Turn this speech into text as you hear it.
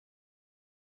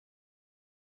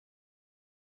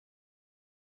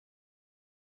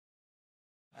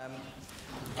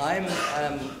I'm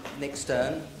Nick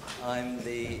Stern. I'm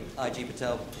the I.G.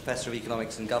 Patel Professor of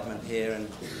Economics and Government here and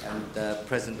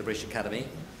President of the British Academy.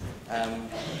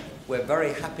 We're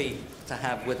very happy to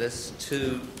have with us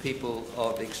two people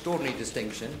of extraordinary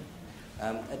distinction,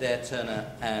 Adair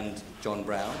Turner and John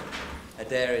Browne.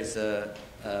 Adair is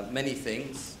many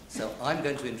things, so I'm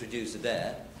going to introduce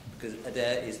Adair because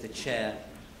Adair is the chair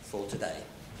for today.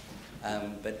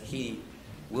 But he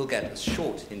will get a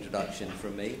short introduction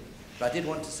from me. But I did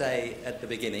want to say at the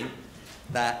beginning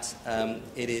that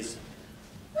it is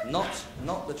not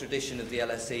the tradition of the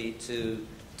LSE to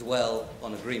dwell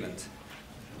on agreement.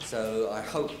 So I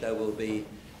hope there will be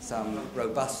some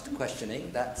robust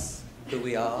questioning. That's who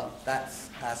we are, that's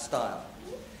our style.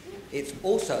 It's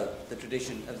also the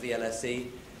tradition of the LSE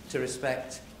to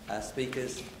respect our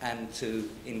speakers and to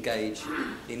engage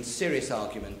in serious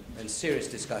argument and serious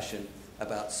discussion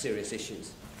about serious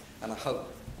issues. And I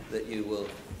hope that you will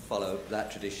follow that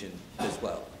tradition as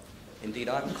well. Indeed,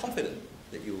 I'm confident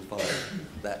that you will follow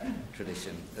that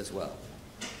tradition as well.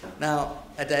 Now,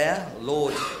 Adair,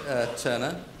 Lord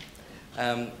Turner,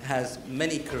 has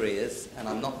many careers, and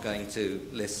I'm not going to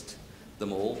list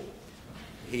them all.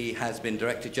 He has been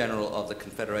Director General of the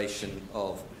Confederation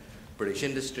of British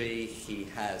Industry. He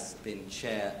has been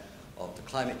Chair of the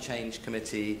Climate Change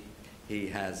Committee. He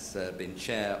has been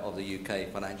Chair of the UK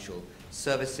Financial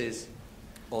Services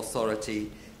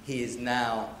Authority. He is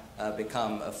now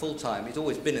become a full-time, he's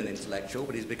always been an intellectual,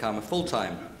 but he's become a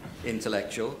full-time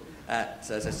intellectual as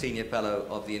a Senior Fellow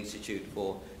of the Institute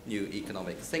for New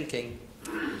Economic Thinking.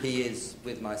 He is,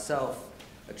 with myself,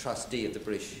 a trustee of the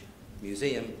British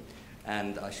Museum,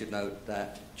 and I should note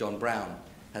that John Browne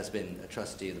has been a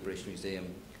trustee of the British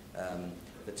Museum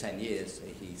for 10 years.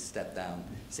 He stepped down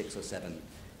 6 or 7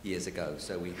 years ago.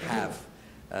 So we have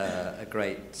a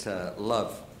great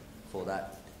love for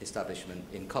that establishment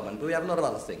in common, but we have a lot of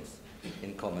other things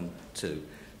in common too.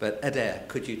 But Adair,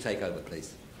 could you take over,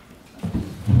 please?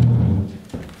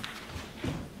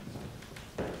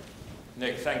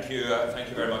 Nick, thank you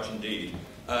very much indeed.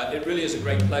 It really is a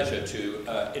great pleasure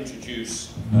to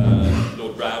introduce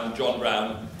Lord Browne, John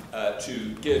Browne,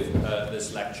 to give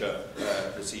this lecture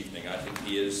this evening. I think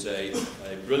he is a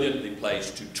brilliantly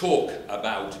placed to talk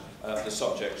about the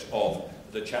subject of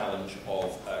the challenge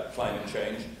of climate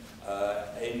change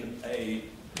in a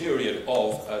period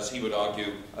of, as he would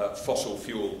argue, fossil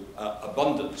fuel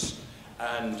abundance.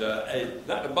 And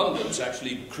that abundance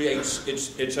actually creates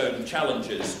its own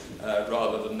challenges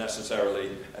rather than necessarily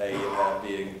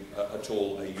being at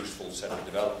all a useful set of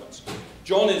developments.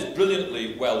 John is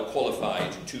brilliantly well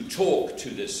qualified to talk to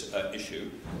this issue.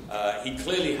 He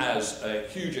clearly has a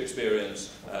huge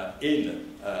experience in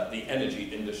the energy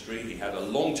industry. He had a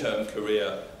long-term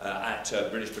career at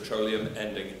British Petroleum,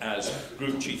 ending as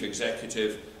Group Chief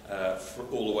Executive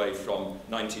all the way from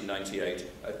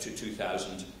 1998 to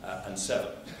 2007.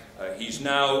 He's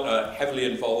now heavily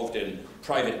involved in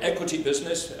private equity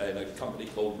business in a company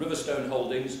called Riverstone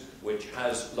Holdings, which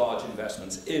has large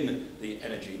investments in the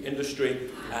energy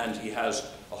industry, and he has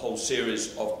a whole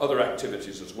series of other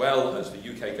activities as well as the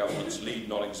UK government's lead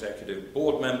non-executive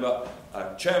board member,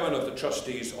 chairman of the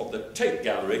trustees of the Tate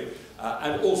Gallery,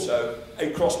 and also a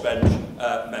crossbench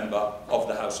member of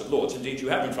the House of Lords. Indeed, you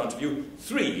have in front of you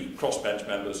 3 crossbench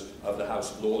members of the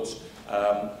House of Lords,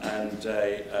 and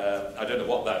I don't know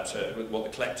what the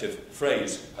collective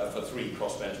phrase for 3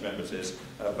 crossbench members is,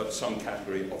 but some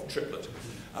category of triplet.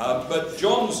 But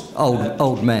John's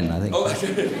old men, I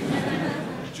think.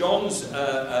 John's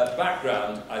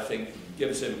background, I think,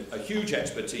 gives him a huge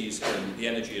expertise in the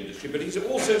energy industry, but he's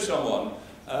also someone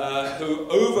who,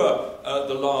 over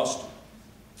the last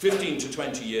 15 to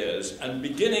 20 years, and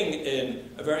beginning in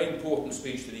a very important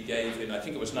speech that he gave in, I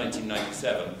think it was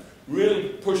 1997, really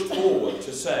pushed forward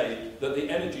to say that the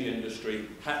energy industry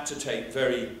had to take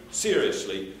very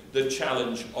seriously the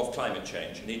challenge of climate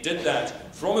change. And he did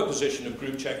that from a position of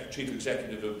Group Chief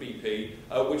Executive of BP,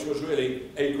 which was really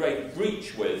a great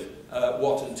breach with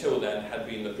what until then had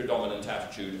been the predominant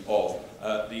attitude of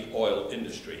the oil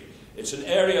industry. It's an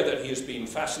area that he has been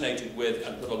fascinated with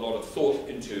and put a lot of thought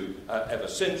into ever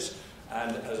since.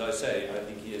 And as I say, I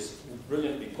think he is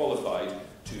brilliantly qualified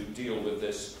to deal with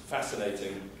this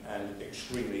fascinating and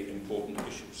extremely important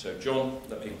issue. So, John,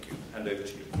 let me hand over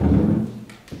to you.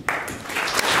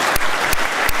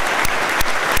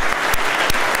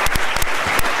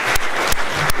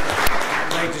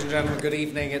 Ladies and gentlemen, good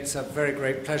evening. It's a very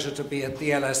great pleasure to be at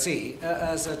the LSE.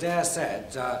 As Adair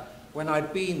said, when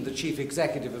I'd been the chief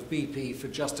executive of BP for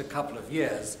just a couple of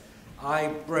years, I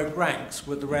broke ranks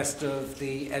with the rest of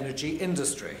the energy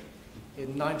industry.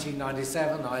 In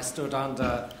 1997, I stood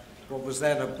under what was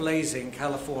then a blazing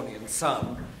Californian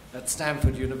sun at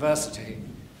Stanford University,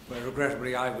 where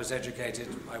regrettably I wasn't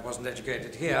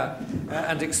educated here,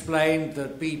 and explained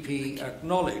that BP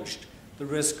acknowledged the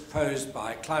risk posed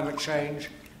by climate change,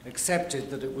 accepted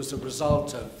that it was a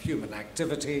result of human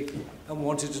activity, and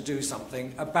wanted to do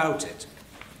something about it.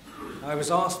 I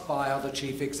was asked by other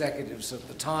chief executives at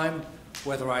the time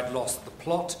whether I'd lost the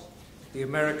plot. The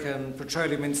American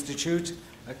Petroleum Institute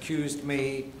accused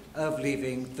me of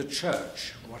leaving the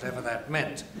church, whatever that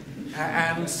meant.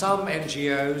 And some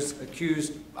NGOs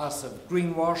accused us of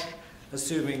greenwash,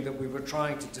 assuming that we were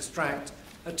trying to distract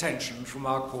attention from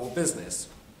our core business.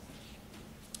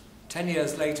 10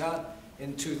 years later,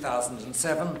 in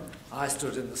 2007, I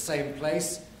stood in the same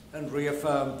place and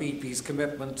reaffirmed BP's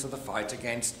commitment to the fight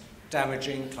against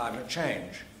damaging climate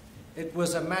change. It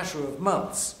was a matter of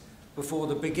months before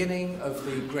the beginning of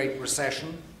the Great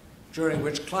Recession, during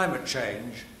which climate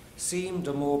change seemed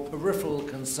a more peripheral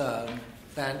concern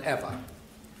than ever.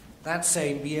 That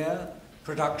same year,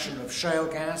 production of shale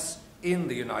gas in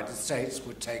the United States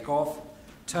would take off,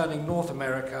 turning North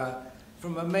America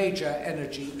from a major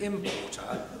energy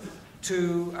importer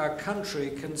to a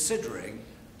country considering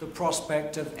the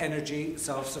prospect of energy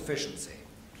self-sufficiency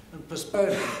and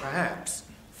postponing, perhaps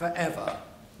forever,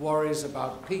 worries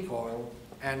about peak oil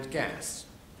and gas.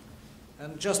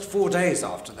 And just 4 days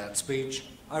after that speech,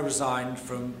 I resigned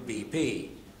from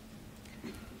BP.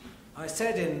 I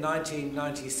said in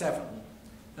 1997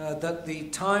 that the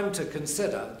time to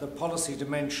consider the policy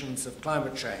dimensions of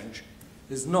climate change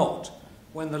is not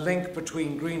when the link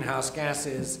between greenhouse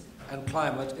gases and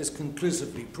climate is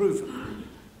conclusively proven,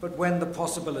 but when the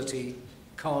possibility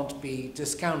can't be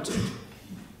discounted.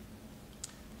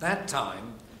 That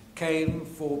time came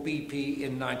for BP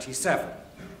in 97,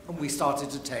 and we started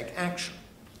to take action.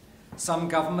 Some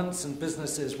governments and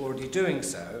businesses were already doing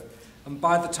so, and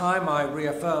by the time I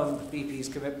reaffirmed BP's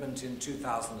commitment in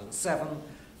 2007,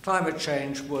 climate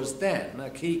change was then a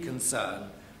key concern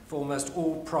for almost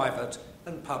all private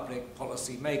and public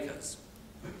policy makers.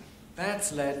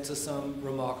 That's led to some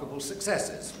remarkable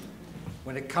successes.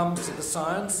 When it comes to the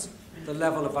science, the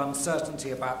level of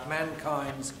uncertainty about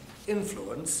mankind's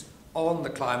influence on the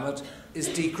climate is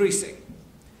decreasing.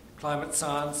 Climate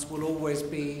science will always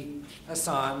be a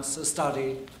science, a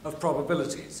study of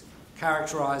probabilities,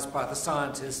 characterized by the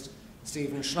scientist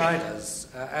Stephen Schneider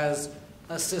as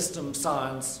a system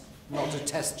science, not a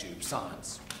test tube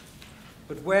science.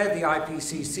 But where the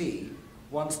IPCC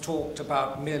once talked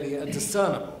about merely a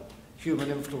discernible human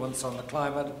influence on the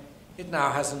climate, it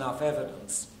now has enough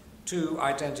evidence to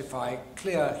identify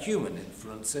clear human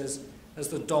influences as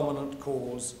the dominant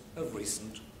cause of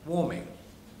recent warming.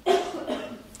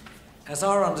 As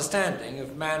our understanding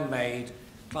of man-made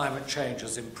climate change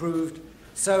has improved,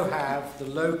 so have the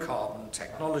low-carbon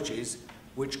technologies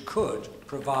which could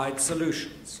provide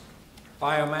solutions.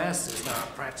 Biomass is now a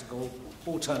practical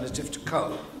alternative to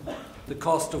coal. The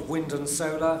cost of wind and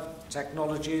solar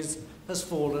technologies has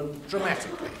fallen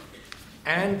dramatically,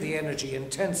 and the energy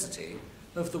intensity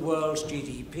of the world's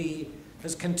GDP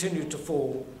has continued to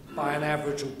fall by an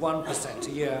average of 1%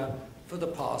 a year for the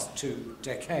past 2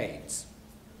 decades.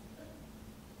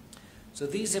 So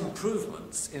these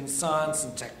improvements in science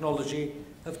and technology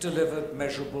have delivered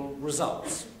measurable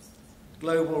results.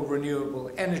 Global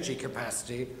renewable energy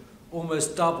capacity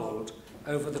almost doubled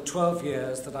over the 12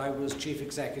 years that I was chief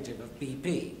executive of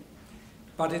BP,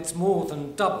 but it's more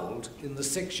than doubled in the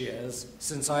 6 years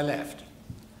since I left.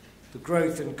 The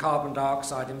growth in carbon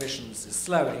dioxide emissions is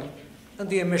slowing, and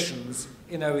the emissions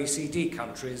in OECD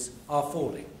countries are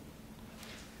falling.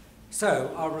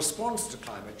 So our response to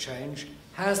climate change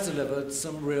has delivered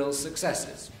some real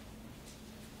successes.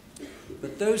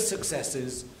 But those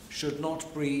successes should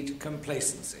not breed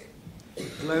complacency.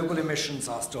 Global emissions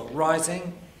are still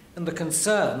rising, and the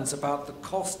concerns about the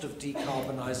cost of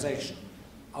decarbonisation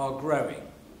are growing.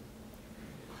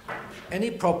 Any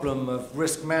problem of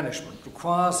risk management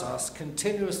requires us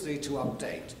continuously to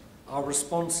update our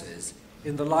responses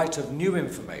in the light of new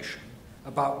information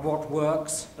about what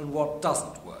works and what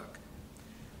doesn't work.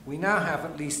 We now have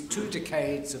at least 2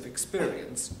 decades of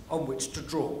experience on which to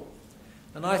draw,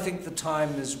 and I think the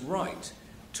time is right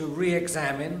to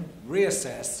re-examine,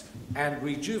 reassess, and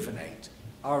rejuvenate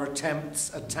our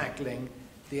attempts at tackling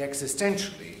the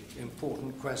existentially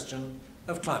important question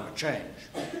of climate change.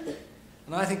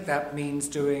 And I think that means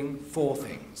doing 4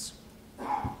 things.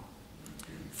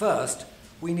 First,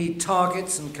 we need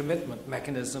targets and commitment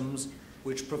mechanisms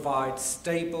which provide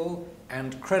stable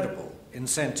and credible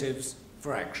incentives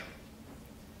for action.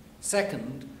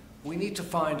 Second, we need to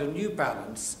find a new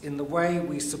balance in the way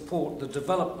we support the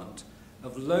development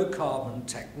of low-carbon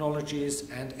technologies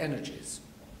and energies.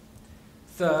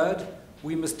 Third,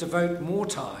 we must devote more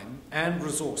time and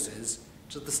resources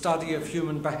to the study of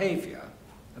human behaviour,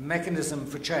 a mechanism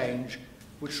for change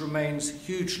which remains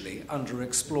hugely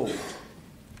underexplored.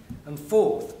 And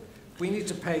fourth, we need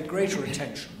to pay greater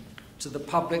attention to the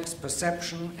public's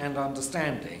perception and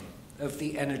understanding of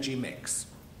the energy mix.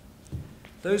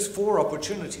 Those four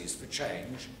opportunities for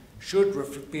change should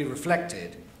be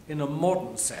reflected in a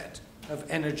modern set of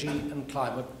energy and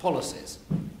climate policies.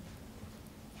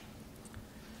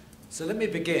 So let me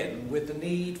begin with the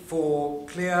need for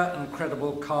clear and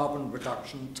credible carbon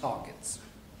reduction targets.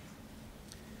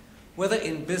 Whether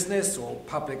in business or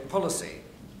public policy,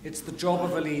 it's the job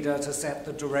of a leader to set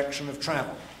the direction of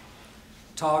travel.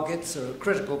 Targets are a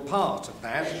critical part of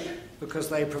that because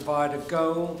they provide a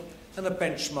goal and a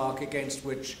benchmark against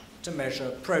which to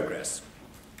measure progress.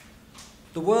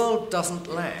 The world doesn't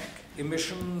lack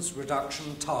emissions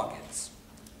reduction targets.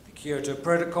 The Kyoto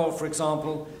Protocol, for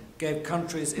example, gave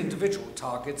countries individual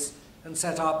targets and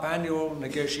set up annual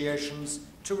negotiations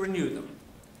to renew them.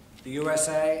 The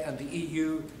USA and the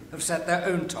EU have set their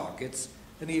own targets,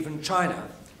 and even China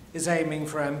is aiming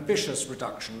for ambitious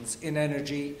reductions in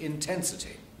energy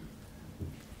intensity.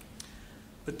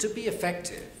 But to be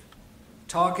effective,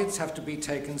 targets have to be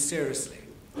taken seriously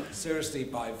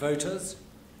by voters,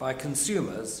 by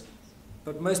consumers,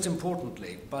 but most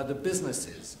importantly, by the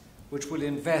businesses which will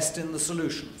invest in the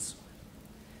solutions.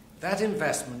 That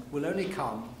investment will only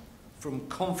come from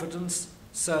confidence,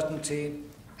 certainty,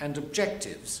 and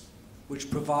objectives which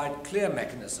provide clear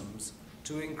mechanisms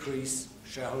to increase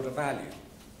shareholder value.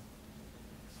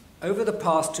 Over the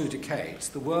past 2 decades,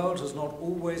 the world has not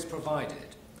always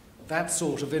provided that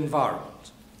sort of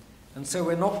environment, and so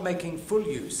we're not making full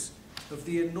use of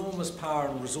the enormous power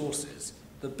and resources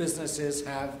that businesses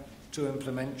have to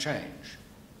implement change.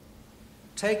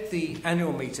 Take the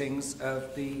annual meetings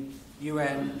of the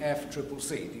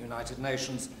UNFCCC, the United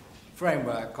Nations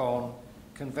Framework on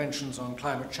Conventions on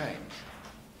Climate Change.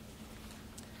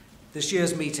 This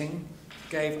year's meeting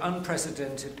gave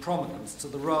unprecedented prominence to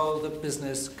the role that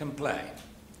business can play.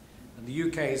 And the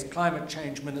UK's Climate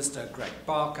Change Minister, Greg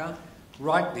Barker,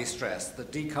 rightly stressed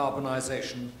that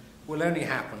decarbonisation will only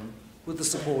happen with the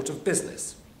support of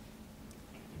business.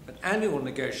 But annual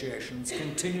negotiations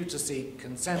continue to seek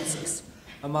consensus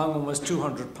among almost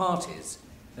 200 parties,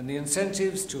 and the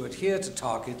incentives to adhere to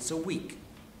targets are weak.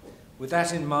 With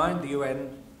that in mind, the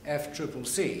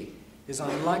UNFCCC is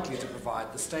unlikely to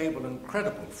provide the stable and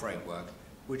credible framework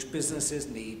which businesses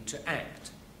need to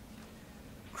act.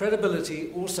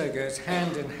 Credibility also goes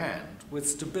hand in hand with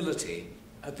stability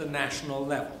at the national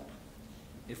level.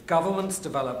 If governments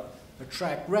develop a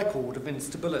track record of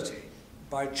instability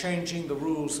by changing the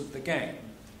rules of the game,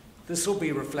 this will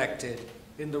be reflected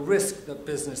in the risk that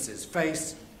businesses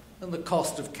face and the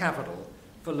cost of capital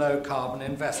for low-carbon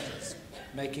investors,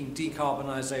 making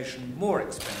decarbonisation more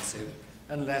expensive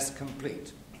and less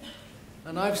complete.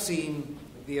 And I've seen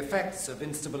the effects of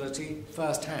instability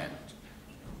firsthand.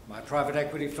 My private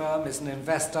equity firm is an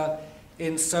investor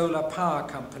in solar power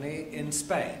company in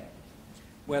Spain,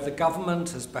 where the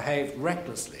government has behaved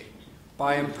recklessly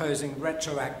by imposing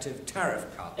retroactive tariff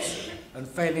cuts and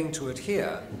failing to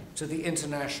adhere to the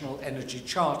International Energy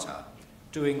Charter,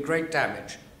 doing great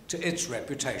damage to its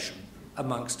reputation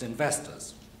amongst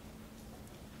investors.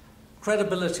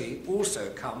 Credibility also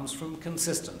comes from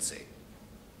consistency.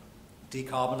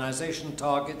 Decarbonisation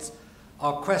targets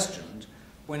are questioned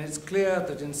when it's clear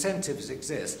that incentives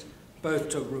exist both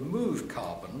to remove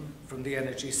carbon from the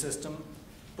energy system,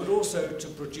 but also to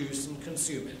produce and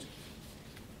consume it.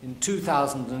 In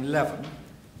 2011,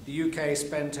 the UK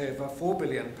spent over £4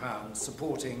 billion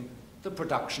supporting the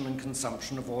production and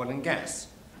consumption of oil and gas,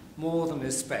 more than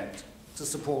is spent to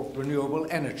support renewable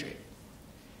energy.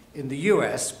 In the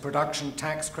US, production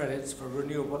tax credits for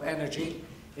renewable energy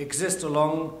exist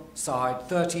alongside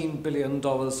 $13 billion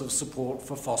of support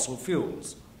for fossil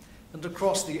fuels. And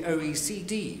across the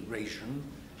OECD region,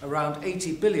 around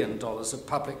 $80 billion of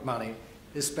public money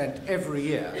is spent every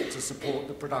year to support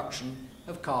the production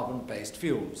of carbon-based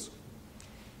fuels.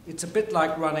 It's a bit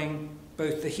like running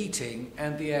both the heating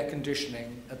and the air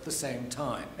conditioning at the same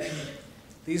time.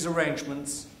 These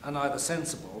arrangements are neither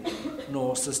sensible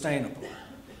nor sustainable.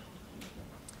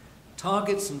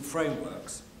 Targets and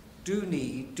frameworks do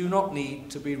not need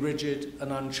to be rigid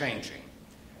and unchanging,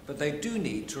 but they do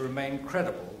need to remain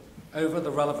credible over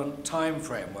the relevant time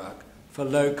framework for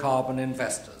low-carbon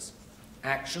investors.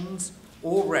 Actions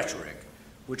or rhetoric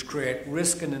which create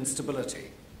risk and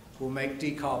instability will make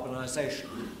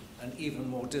decarbonisation an even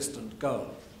more distant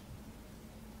goal.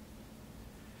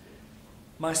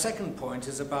 My second point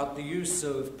is about the use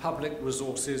of public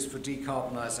resources for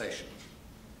decarbonisation.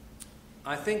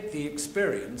 I think the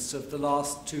experience of the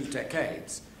last 2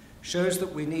 decades shows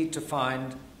that we need to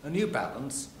find a new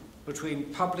balance between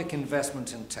public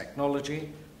investment in technology,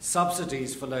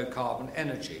 subsidies for low-carbon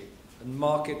energy, and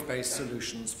market-based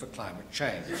solutions for climate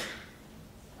change.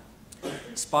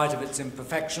 In spite of its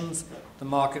imperfections, the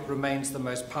market remains the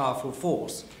most powerful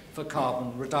force for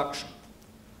carbon reduction.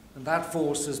 And that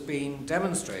force has been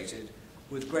demonstrated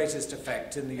with greatest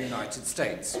effect in the United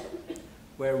States,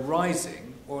 where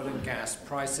rising oil and gas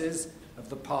prices of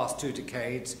the past 2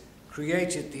 decades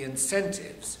created the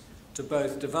incentives to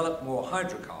both develop more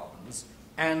hydrocarbons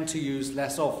and to use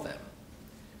less of them.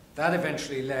 That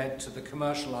eventually led to the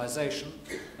commercialization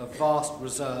of vast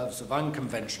reserves of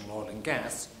unconventional oil and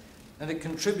gas, and it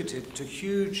contributed to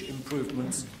huge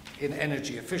improvements in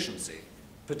energy efficiency,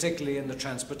 particularly in the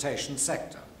transportation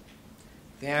sector.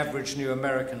 The average new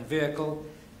American vehicle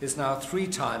is now 3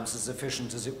 times as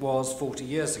efficient as it was 40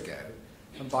 years ago,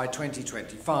 and by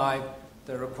 2025,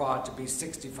 they're required to be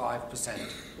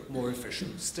 65% more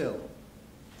efficient still.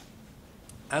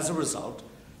 As a result,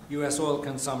 US oil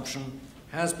consumption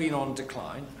has been on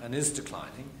decline and is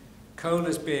declining. Coal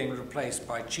is being replaced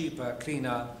by cheaper,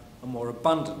 cleaner, and more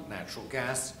abundant natural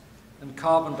gas, and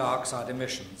carbon dioxide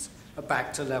emissions are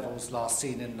back to levels last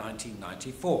seen in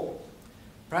 1994.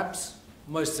 Perhaps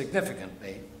most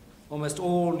significantly, almost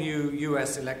all new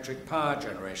US electric power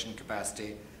generation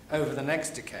capacity over the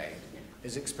next decade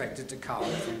is expected to come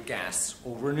from gas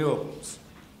or renewables.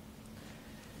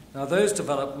 Now, those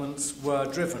developments were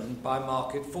driven by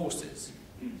market forces,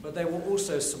 but they were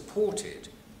also supported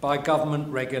by government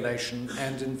regulation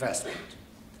and investment.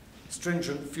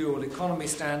 Stringent fuel economy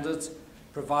standards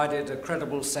provided a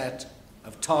credible set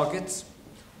of targets,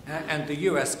 and the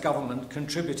US government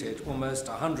contributed almost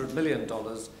 $100 million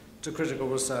to critical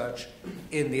research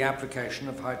in the application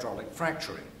of hydraulic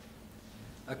fracturing.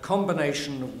 A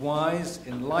combination of wise,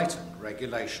 enlightened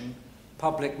regulation,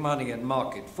 public money, and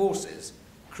market forces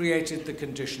created the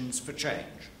conditions for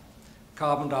change.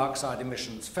 Carbon dioxide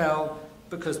emissions fell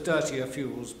because dirtier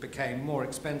fuels became more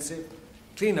expensive,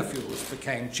 cleaner fuels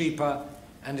became cheaper,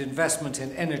 and investment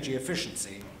in energy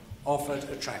efficiency offered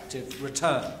attractive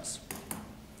returns.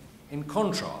 In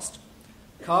contrast,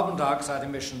 carbon dioxide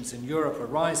emissions in Europe are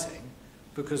rising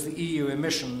because the EU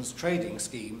emissions trading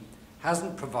scheme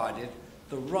hasn't provided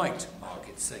the right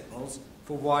market signals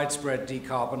for widespread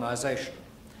decarbonisation,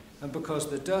 and because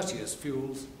the dirtiest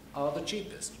fuels are the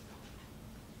cheapest.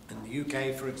 In the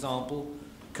UK, for example,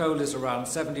 coal is around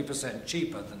 70%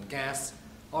 cheaper than gas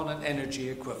on an energy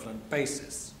equivalent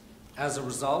basis. As a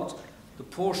result, the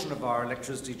portion of our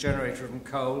electricity generated from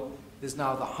coal is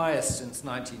now the highest since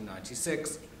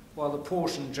 1996, while the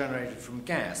portion generated from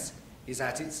gas is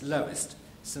at its lowest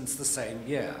since the same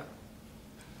year.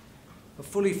 A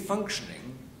fully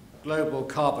functioning global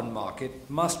carbon market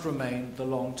must remain the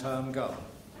long-term goal.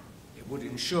 It would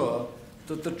ensure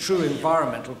that the true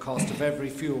environmental cost of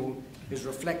every fuel is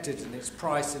reflected in its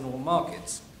price in all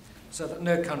markets, so that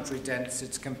no country dents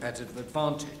its competitive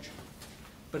advantage.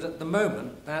 But at the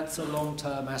moment, that's a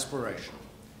long-term aspiration,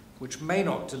 which may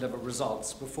not deliver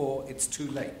results before it's too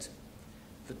late.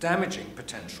 The damaging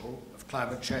potential of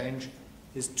climate change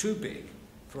is too big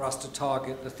for us to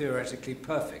target the theoretically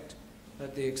perfect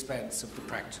at the expense of the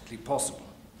practically possible.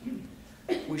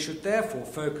 We should therefore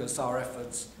focus our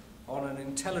efforts on an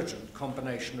intelligent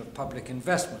combination of public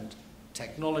investment,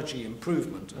 technology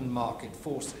improvement, and market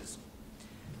forces.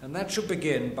 And that should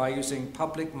begin by using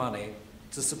public money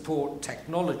to support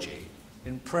technology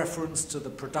in preference to the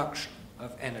production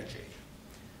of energy.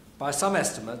 By some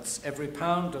estimates, every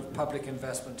pound of public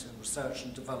investment in research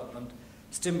and development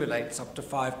stimulates up to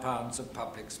 £5 of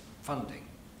public funding.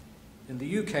 In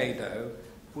the UK, though,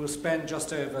 we'll spend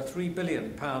just over £3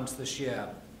 billion this year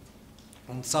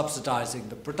on subsidising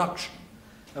the production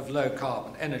of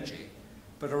low-carbon energy,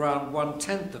 but around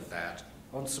 1/10 of that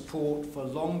on support for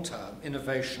long-term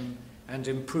innovation and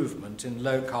improvement in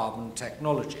low-carbon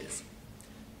technologies.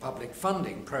 Public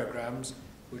funding programmes,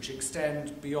 which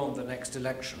extend beyond the next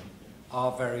election,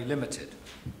 are very limited.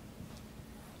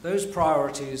 Those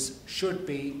priorities should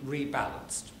be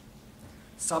rebalanced.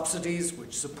 Subsidies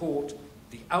which support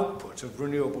the output of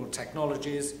renewable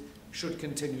technologies should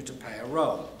continue to play a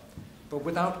role, but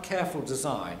without careful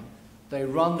design, they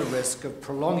run the risk of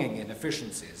prolonging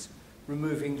inefficiencies,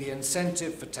 removing the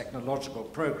incentive for technological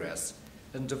progress,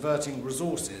 and diverting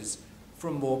resources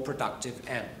from more productive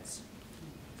ends.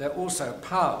 They're also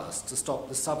powerless to stop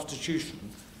the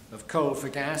substitution of coal for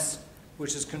gas,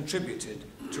 which has contributed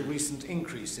to recent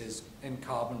increases in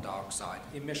carbon dioxide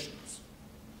emissions.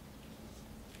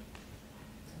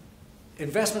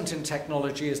 Investment in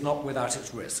technology is not without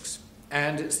its risks,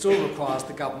 and it still requires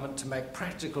the government to make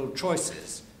practical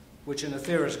choices, which in a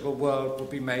theoretical world would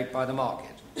be made by the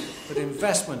market. But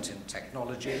investment in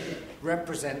technology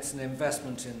represents an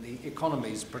investment in the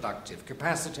economy's productive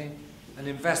capacity, an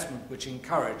investment which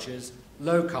encourages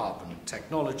low-carbon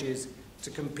technologies to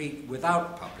compete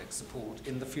without public support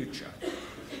in the future.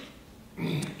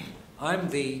 I'm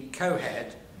the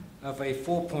co-head of a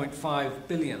 £4.5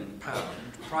 billion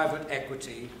private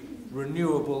equity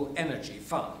renewable energy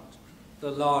fund,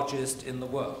 the largest in the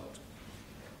world.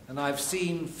 And I've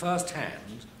seen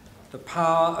firsthand the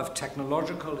power of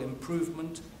technological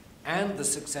improvement and the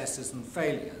successes and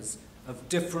failures of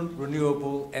different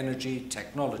renewable energy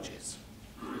technologies.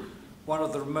 One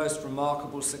of the most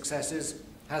remarkable successes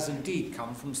has indeed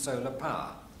come from solar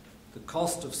power. The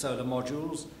cost of solar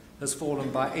modules has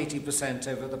fallen by 80%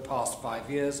 over the past 5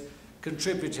 years,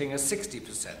 contributing a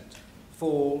 60%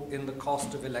 fall in the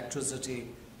cost of electricity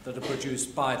that are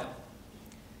produced by them.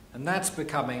 And that's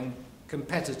becoming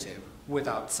competitive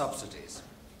without subsidies.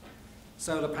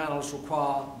 Solar panels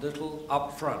require little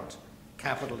upfront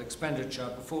capital expenditure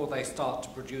before they start to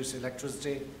produce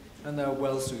electricity, and they're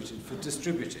well suited for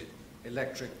distributed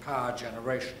electric power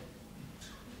generation.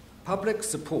 Public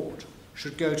support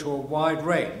should go to a wide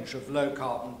range of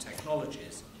low-carbon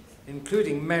technologies,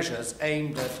 including measures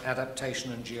aimed at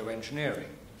adaptation and geoengineering.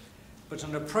 But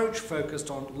an approach focused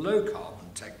on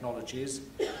low-carbon technologies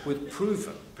with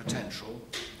proven potential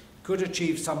could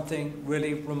achieve something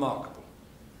really remarkable.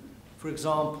 For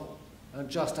example, and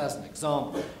just as an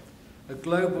example, a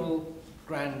global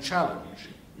grand challenge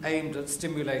aimed at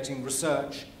stimulating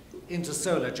research into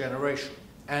solar generation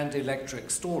and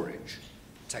electric storage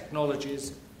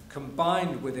technologies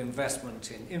combined with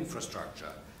investment in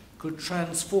infrastructure could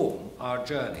transform our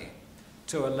journey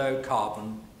to a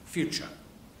low-carbon future.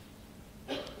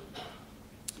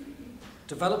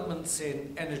 Developments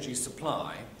in energy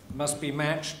supply must be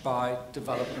matched by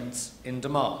developments in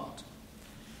demand.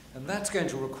 And that's going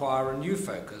to require a new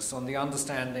focus on the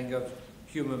understanding of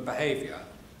human behavior,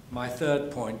 my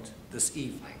third point this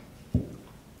evening.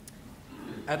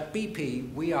 At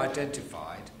BP, we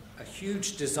identified a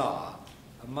huge desire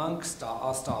amongst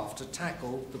our staff to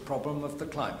tackle the problem of the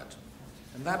climate,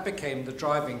 and that became the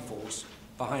driving force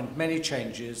behind many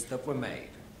changes that were made.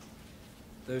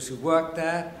 Those who worked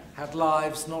there had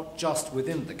lives not just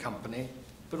within the company,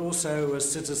 but also as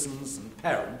citizens and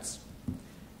parents,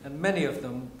 and many of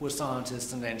them were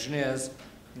scientists and engineers,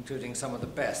 including some of the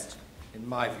best, in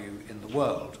my view, in the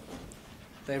world.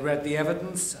 They read the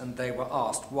evidence and they were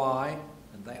asked why,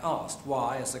 and they asked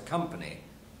why, as a company,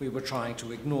 we were trying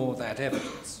to ignore that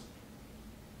evidence.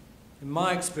 In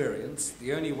my experience,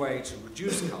 the only way to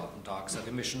reduce carbon dioxide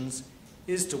emissions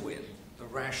is to win the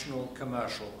rational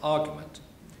commercial argument,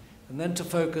 and then to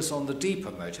focus on the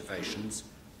deeper motivations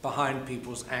behind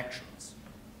people's actions.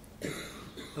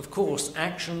 Of course,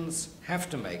 actions have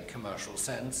to make commercial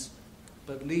sense,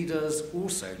 but leaders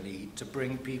also need to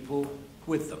bring people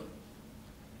with them.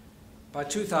 By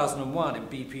 2001 in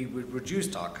BP, we'd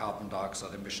reduced our carbon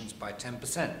dioxide emissions by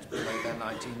 10% below their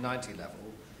 1990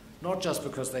 level, not just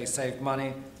because they saved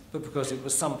money, but because it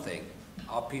was something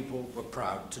our people were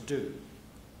proud to do.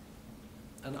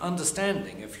 An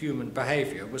understanding of human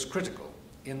behavior was critical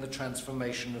in the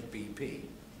transformation of BP,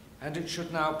 and it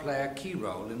should now play a key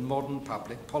role in modern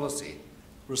public policy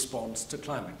response to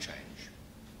climate change.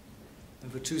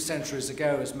 Over 2 centuries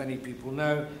ago, as many people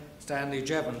know, Stanley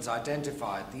Jevons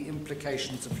identified the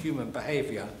implications of human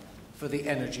behavior for the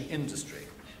energy industry.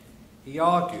 He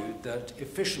argued that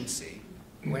efficiency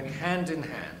went hand in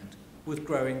hand with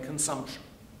growing consumption,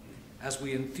 as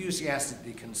we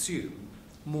enthusiastically consume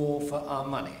more for our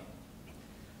money.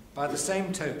 By the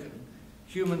same token,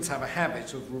 humans have a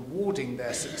habit of rewarding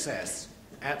their success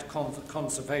at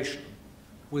conservation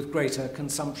with greater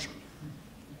consumption.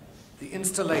 The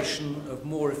installation of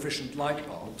more efficient light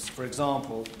bulbs, for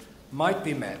example, might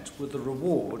be met with the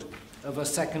reward of a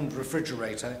second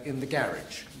refrigerator in the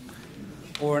garage,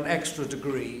 or an extra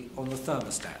degree on the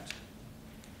thermostat.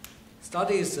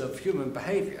 Studies of human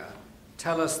behavior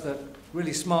tell us that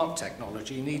really smart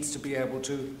technology needs to be able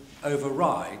to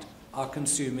override our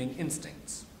consuming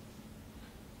instincts.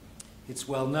 It's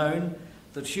well known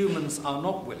that humans are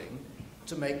not willing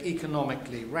to make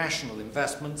economically rational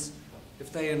investments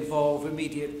if they involve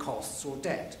immediate costs or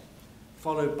debt,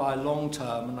 followed by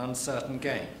long-term and uncertain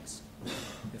gains.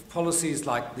 If policies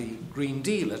like the Green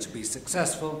Deal are to be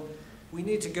successful, we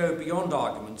need to go beyond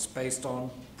arguments based on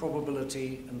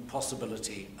probability and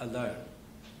possibility alone.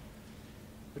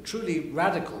 A truly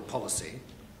radical policy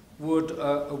would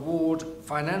award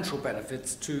financial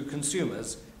benefits to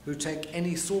consumers who take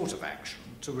any sort of action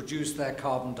to reduce their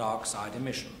carbon dioxide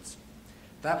emissions.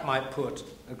 That might put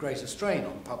a greater strain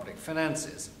on public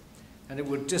finances, and it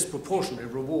would disproportionately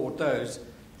reward those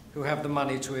who have the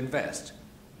money to invest,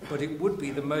 but it would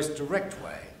be the most direct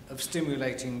way of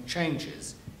stimulating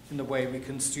changes in the way we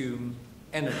consume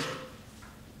energy.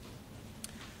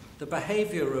 The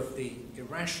behavior of the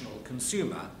irrational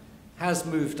consumer has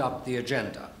moved up the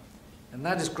agenda, and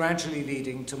that is gradually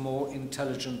leading to more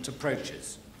intelligent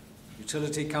approaches.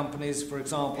 Utility companies, for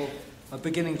example, are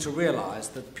beginning to realize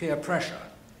that peer pressure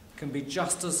can be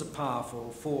just as a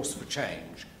powerful force for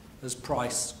change as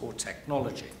price or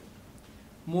technology.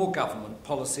 More government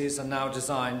policies are now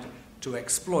designed to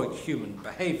exploit human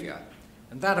behavior,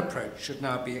 and that approach should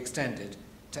now be extended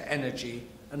to energy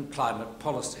and climate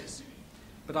policies.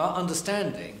 But our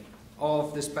understanding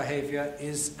of this behavior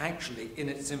is actually in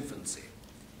its infancy,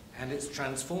 and its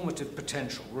transformative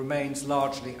potential remains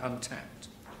largely untapped.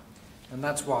 And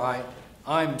that's why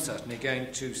I'm certainly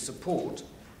going to support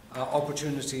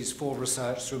opportunities for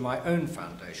research through my own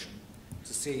foundation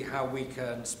to see how we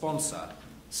can sponsor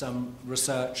some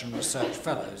research and research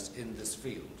fellows in this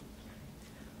field.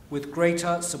 With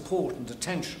greater support and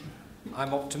attention,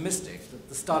 I'm optimistic that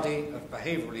the study of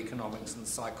behavioral economics and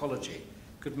psychology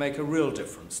could make a real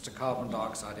difference to carbon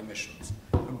dioxide emissions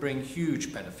and bring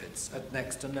huge benefits at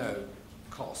next to no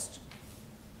cost.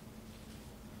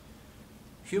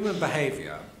 Human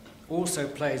behavior also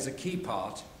plays a key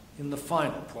part in the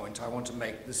final point I want to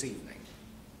make this evening.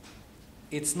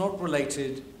 It's not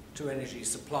related to energy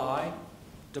supply,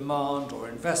 demand, or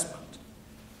investment,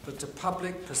 but to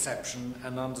public perception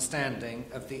and understanding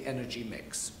of the energy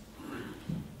mix.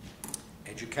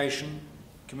 Education,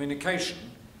 communication,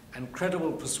 and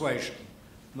credible persuasion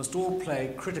must all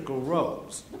play critical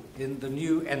roles in the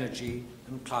new energy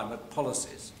and climate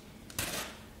policies.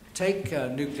 Take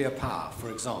nuclear power,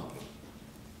 for example.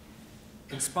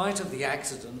 In spite of the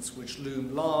accidents which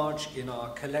loom large in our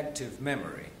collective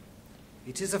memory,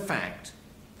 it is a fact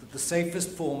that the safest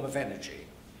form of energy,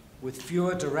 with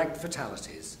fewer direct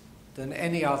fatalities than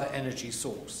any other energy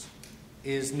source,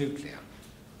 is nuclear.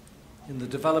 In the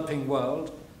developing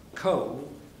world, coal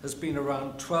has been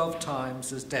around 12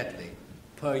 times as deadly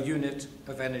per unit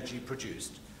of energy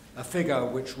produced, a figure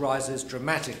which rises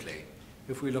dramatically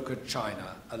if we look at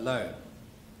China alone.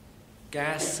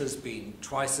 Gas has been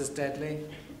twice as deadly,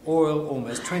 oil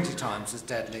almost 20 times as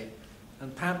deadly,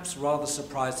 and perhaps rather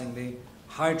surprisingly,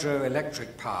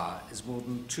 hydroelectric power is more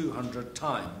than 200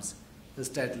 times as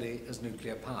deadly as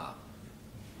nuclear power.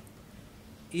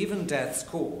 Even deaths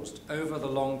caused over the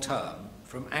long term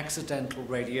from accidental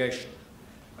radiation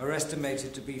are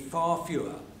estimated to be far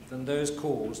fewer than those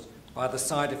caused by the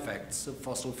side effects of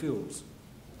fossil fuels.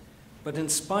 But in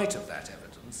spite of that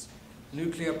evidence,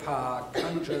 nuclear power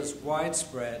conjures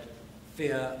widespread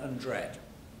fear and dread.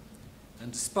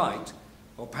 And despite,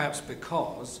 or perhaps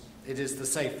because, it is the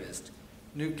safest,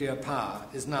 nuclear power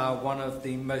is now one of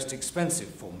the most expensive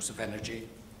forms of energy,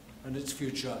 and its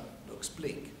future looks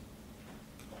bleak.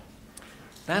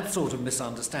 That sort of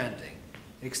misunderstanding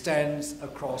extends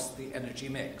across the energy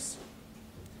mix.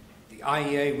 The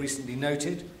IEA recently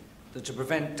noted that to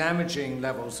prevent damaging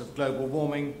levels of global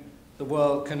warming, the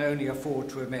world can only afford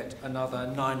to emit another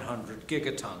 900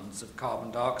 gigatons of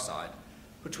carbon dioxide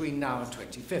between now and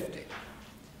 2050,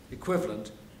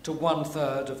 equivalent to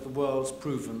 1/3 of the world's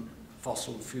proven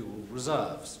fossil fuel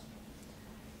reserves.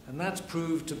 And that's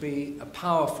proved to be a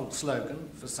powerful slogan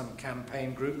for some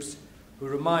campaign groups who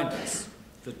remind us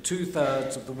that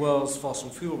 2/3 of the world's fossil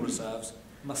fuel reserves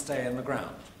must stay in the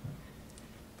ground.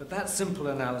 But that simple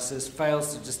analysis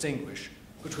fails to distinguish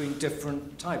between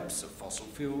different types of fossil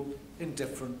fuel in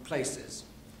different places.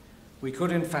 We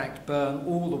could in fact burn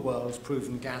all the world's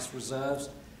proven gas reserves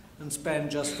and spend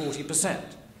just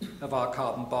 40% of our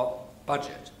carbon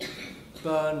budget.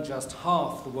 Burn just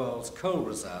half the world's coal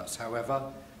reserves,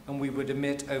 however, and we would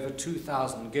emit over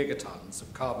 2,000 gigatons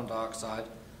of carbon dioxide,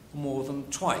 more than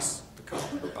twice the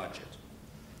carbon budget.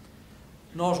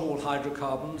 Not all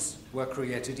hydrocarbons were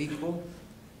created equal,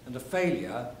 and a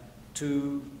failure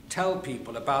to tell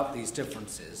people about these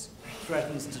differences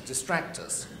threatens to distract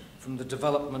us from the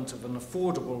development of an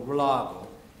affordable, reliable,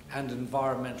 and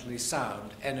environmentally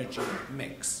sound energy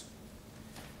mix.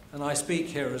 And I speak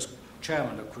here as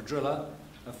chairman of Quadrilla,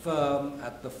 a firm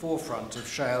at the forefront of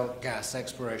shale gas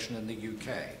exploration in the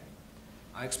UK.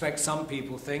 I expect some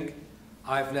people think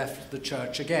I've left the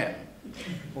church again,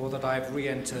 or that I've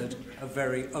re-entered a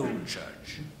very old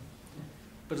church.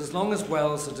 But as long as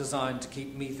wells are designed to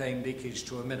keep methane leakage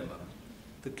to a minimum,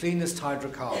 the cleanest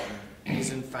hydrocarbon is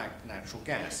in fact natural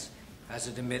gas, as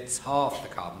it emits half the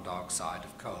carbon dioxide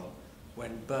of coal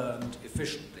when burned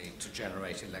efficiently to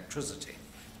generate electricity.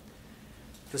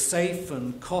 The safe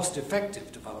and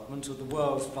cost-effective development of the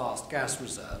world's vast gas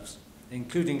reserves,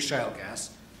 including shale gas,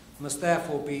 must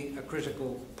therefore be a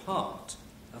critical part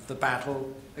of the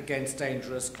battle against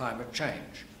dangerous climate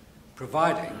change,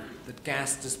 providing that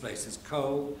gas displaces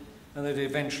coal and that it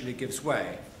eventually gives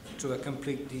way to a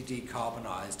completely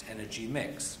decarbonised energy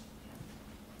mix.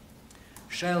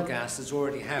 Shale gas is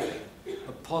already having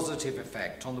a positive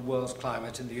effect on the world's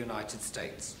climate in the United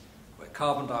States, where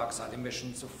carbon dioxide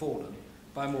emissions have fallen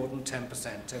by more than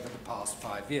 10% over the past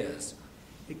 5 years.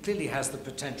 It clearly has the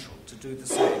potential to do the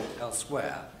same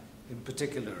elsewhere, in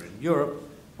particular in Europe,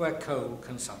 where coal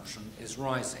consumption is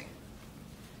rising.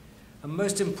 And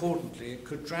most importantly, it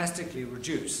could drastically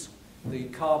reduce the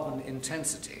carbon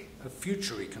intensity of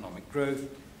future economic growth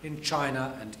in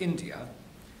China and India,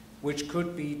 which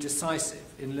could be decisive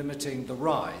in limiting the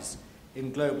rise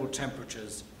in global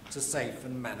temperatures to safe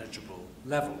and manageable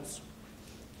levels.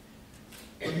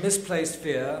 But misplaced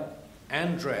fear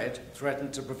and dread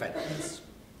threaten to prevent this.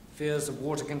 Fears of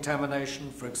water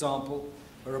contamination, for example,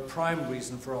 are a prime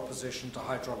reason for opposition to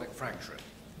hydraulic fracturing.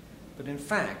 But in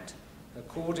fact,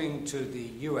 according to the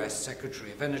US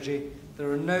Secretary of Energy, there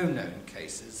are no known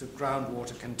cases of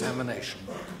groundwater contamination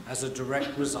as a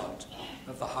direct result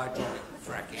of the hydraulic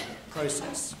fracking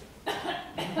process.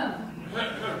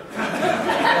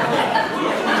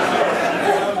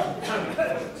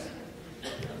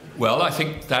 Well, I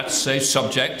think that's a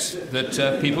subject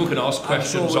that people can ask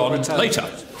questions on later.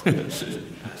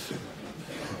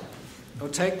 Or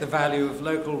take the value of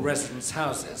local residents'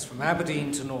 houses. From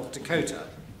Aberdeen to North Dakota,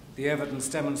 the evidence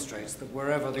demonstrates that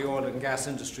wherever the oil and gas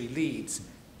industry leads,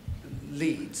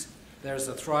 there is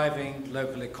a thriving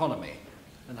local economy,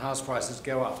 and house prices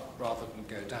go up rather than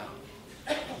go down.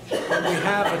 But we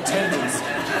have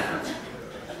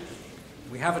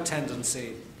a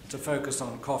tendency to focus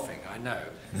on coughing, I know,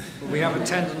 but we have a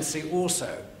tendency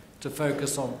also to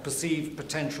focus on perceived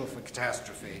potential for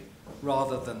catastrophe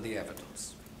rather than the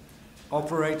evidence.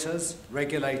 Operators,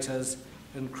 regulators,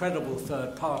 and credible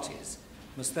third parties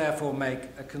must therefore make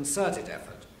a concerted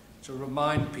effort to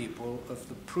remind people of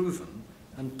the proven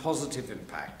and positive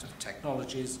impact of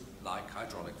technologies like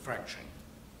hydraulic fracturing.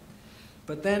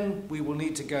 But then we will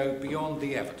need to go beyond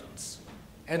the evidence.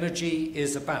 Energy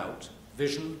is about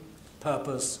vision,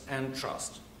 purpose, and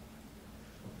trust.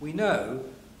 We know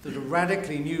that a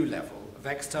radically new level of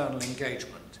external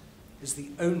engagement is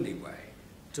the only way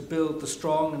to build the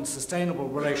strong and sustainable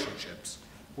relationships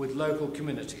with local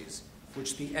communities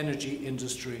which the energy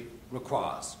industry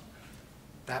requires.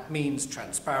 That means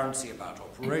transparency about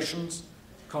operations,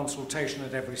 consultation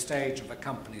at every stage of a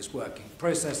company's working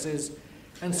processes,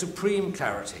 and supreme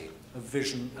clarity of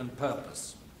vision and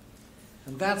purpose.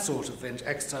 And that sort of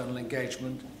external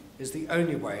engagement is the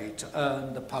only way to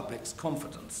earn the public's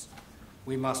confidence.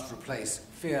 We must replace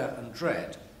fear and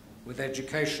dread with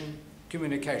education,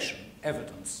 communication,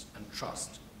 evidence, and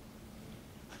trust.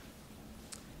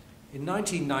 In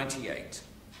 1998,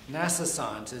 NASA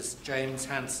scientist James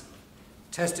Hansen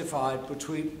testified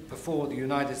before the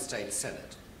United States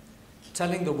Senate,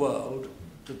 telling the world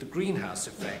that the greenhouse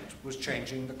effect was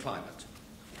changing the climate.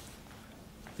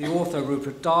 The author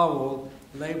Rupert Darwall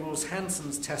labels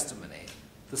Hansen's testimony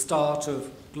the start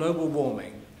of global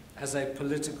warming as a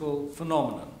political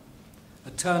phenomenon,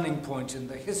 a turning point in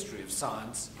the history of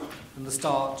science and the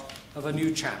start of a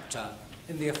new chapter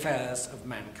in the affairs of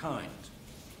mankind.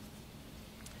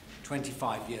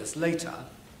 25 years later,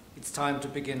 it's time to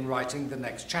begin writing the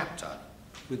next chapter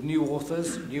with new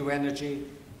authors, new energy,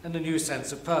 and a new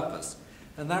sense of purpose.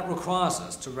 And that requires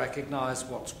us to recognize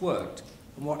what's worked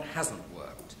and what hasn't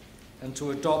worked, and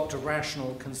to adopt a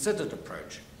rational, considered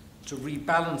approach to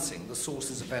rebalancing the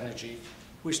sources of energy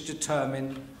which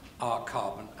determine our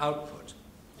carbon output.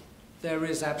 There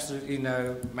is absolutely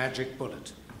no magic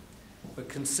bullet, but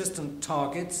consistent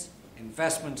targets,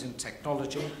 investment in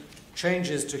technology,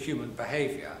 changes to human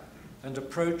behavior, and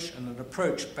an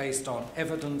approach based on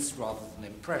evidence rather than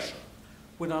impression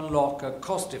would unlock a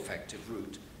cost-effective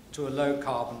route to a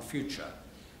low-carbon future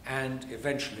and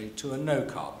eventually to a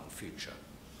no-carbon future.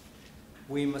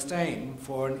 We must aim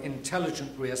for an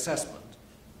intelligent reassessment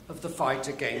of the fight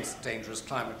against dangerous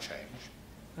climate change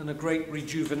and a great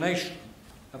rejuvenation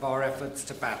of our efforts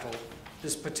to battle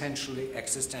this potentially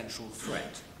existential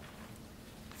threat.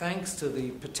 Thanks to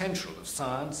the potential of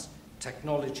science,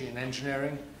 technology, and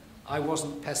engineering, I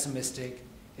wasn't pessimistic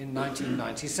in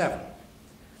 1997,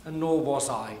 and nor was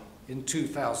I in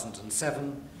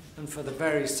 2007, and for the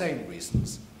very same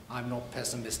reasons, I'm not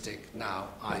pessimistic now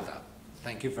either.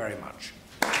 Thank you very much.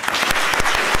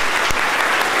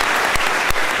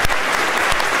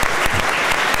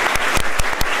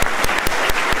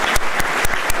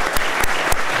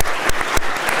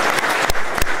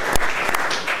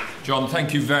 John,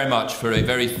 thank you very much for a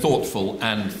very thoughtful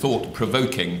and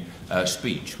thought-provoking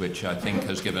speech, which I think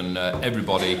has given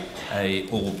everybody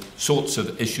all sorts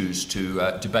of issues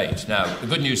to debate. Now, the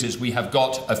good news is we have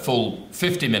got a full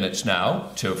 50 minutes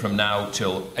now, from now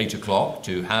till 8 o'clock,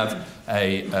 to have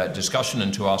a discussion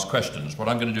and to ask questions. What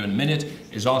I'm going to do in a minute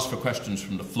is ask for questions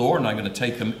from the floor, and I'm going to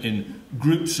take them in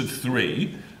groups of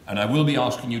 3. And I will be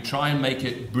asking you, try and make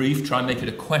it brief, try and make it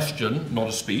a question, not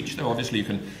a speech, though obviously you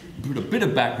can put a bit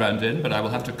of background in, but I will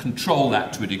have to control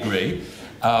that to a degree.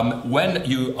 When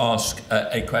you ask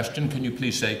a question, can you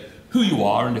please say who you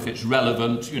are and if it's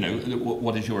relevant, you know,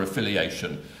 what is your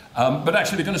affiliation? But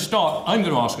actually we're going to start, I'm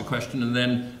going to ask a question and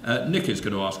then Nick is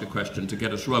going to ask a question to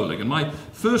get us rolling. And my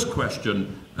first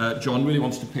question, John, really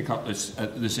wants to pick up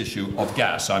this issue of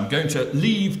gas. I'm going to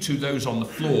leave to those on the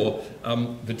floor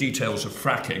the details of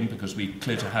fracking, because we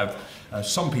clear to have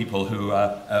some people who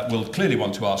will clearly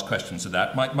want to ask questions of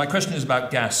that. My question is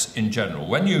about gas in general.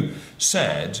 When you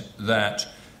said that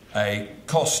a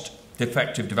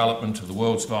cost-effective development of the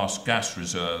world's vast gas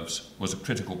reserves was a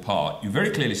critical part, you very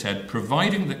clearly said,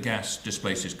 providing that gas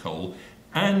displaces coal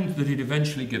and that it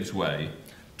eventually gives way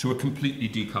to a completely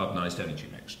decarbonised energy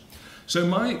mix. So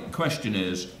my question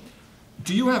is,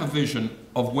 do you have a vision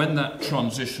of when that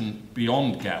transition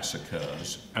beyond gas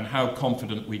occurs and how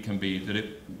confident we can be that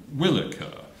it will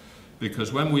occur?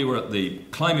 Because when we were at the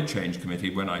Climate Change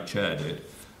Committee, when I chaired it,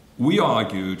 we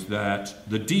argued that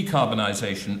the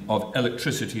decarbonisation of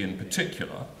electricity in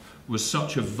particular was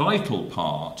such a vital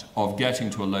part of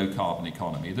getting to a low-carbon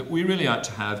economy that we really had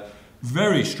to have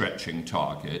very stretching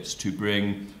targets to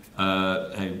bring,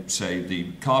 say,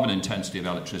 the carbon intensity of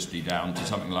electricity down to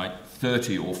something like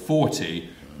 30 or 40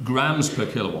 grams per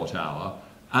kilowatt hour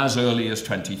as early as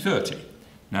 2030.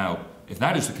 Now, if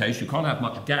that is the case, you can't have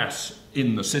much gas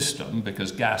in the system,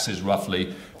 because gas is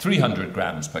roughly 300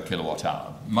 grams per kilowatt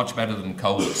hour. Much better than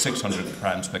coal at 600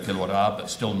 grams per kilowatt hour, but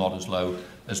still not as low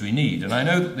as we need. And I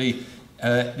know that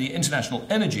the International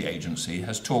Energy Agency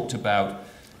has talked about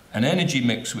an energy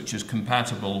mix which is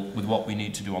compatible with what we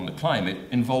need to do on the climate,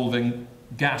 involving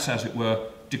gas, as it were,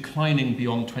 declining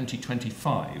beyond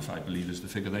 2025, I believe is the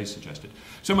figure they suggested.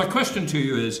 So my question to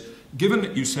you is, given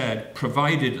that you said,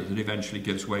 provided that it eventually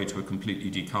gives way to a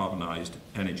completely decarbonised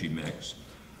energy mix,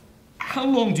 how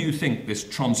long do you think this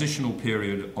transitional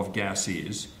period of gas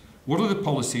is? What are the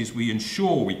policies we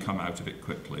ensure we come out of it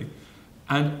quickly?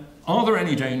 And are there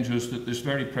any dangers that this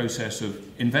very process of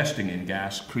investing in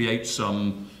gas creates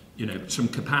some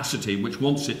capacity which,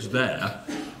 once it's there,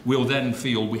 we'll then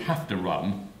feel we have to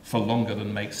run for longer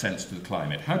than makes sense to the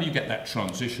climate? How do you get that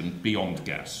transition beyond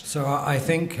gas? So I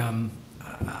think,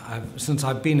 since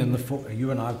I've been in you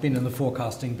and I have been in the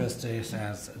forecasting business,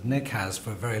 as Nick has,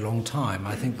 for a very long time,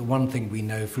 I think the one thing we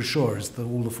know for sure is that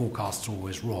all the forecasts are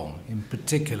always wrong, in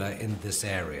particular in this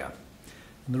area.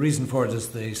 And the reason for it is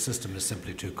the system is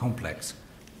simply too complex.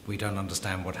 We don't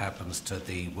understand what happens to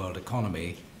the world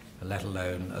economy, let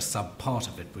alone a sub-part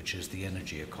of it, which is the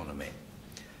energy economy.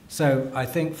 So I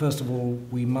think, first of all,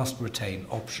 we must retain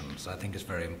options. I think it's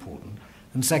very important.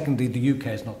 And secondly, the UK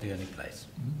is not the only place.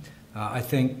 I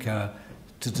think to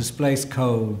displace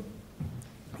coal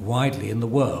widely in the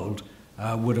world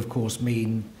would, of course,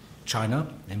 mean China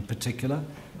in particular,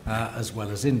 as well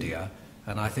as India.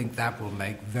 And I think that will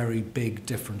make very big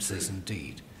differences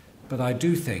indeed. But I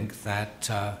do think that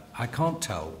I can't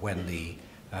tell when the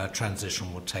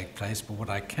transition will take place, but what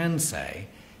I can say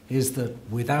is that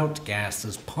without gas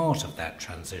as part of that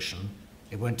transition,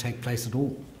 it won't take place at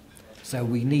all. So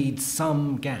we need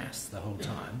some gas the whole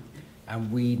time,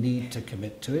 and we need to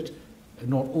commit to it.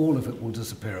 Not all of it will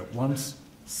disappear at once.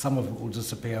 Some of it will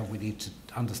disappear. We need to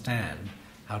understand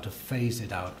how to phase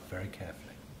it out very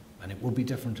carefully. And it will be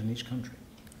different in each country.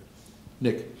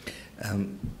 Nick?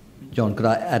 John, could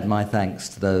I add my thanks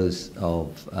to those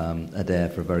of Adair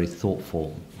for a very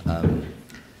thoughtful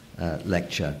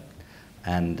lecture.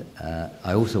 And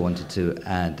I also wanted to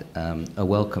add a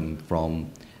welcome from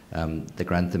the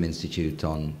Grantham Institute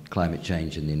on Climate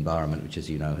Change and the Environment, which, as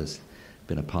you know, has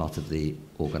been a part of the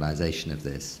organisation of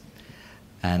this.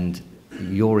 And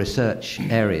your research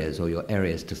areas, or your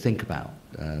areas to think about,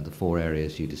 the 4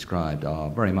 areas you described, are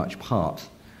very much part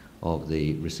of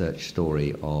the research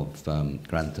story of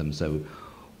Grantham. So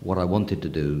what I wanted to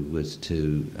do was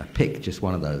to pick just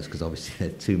one of those, because obviously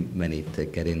there are too many to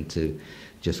get into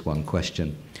just one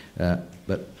question.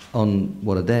 But on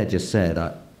what Adair just said,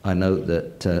 I know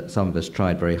that some of us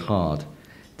tried very hard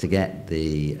to get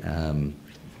the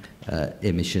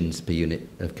emissions per unit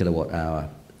of kilowatt hour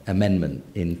amendment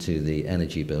into the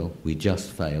energy bill. We just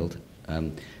failed,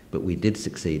 but we did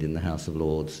succeed in the House of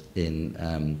Lords in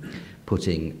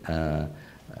putting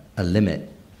a limit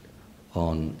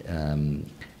on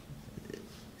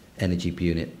emissions per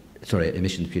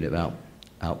unit of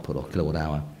output or kilowatt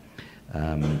hour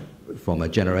from a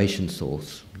generation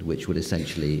source, which would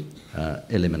essentially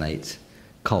eliminate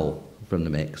coal from the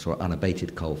mix, or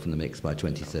unabated coal from the mix, by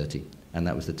 2030. And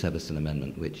that was the Teverson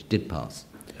Amendment, which did pass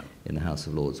in the House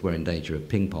of Lords. We're in danger of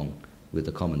ping-pong with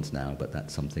the Commons now, but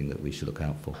that's something that we should look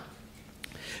out for.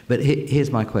 But here's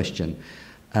my question.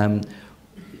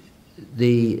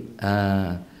 The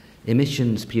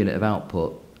emissions per unit of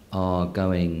output are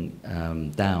going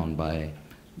down by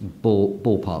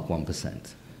ballpark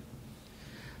 1%.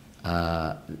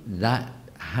 That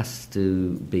has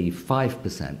to be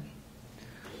 5%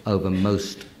 over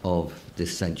most of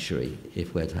this century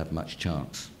if we're to have much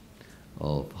chance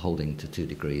of holding to 2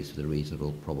 degrees with a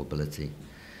reasonable probability.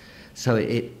 So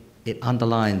it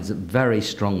underlines very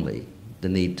strongly the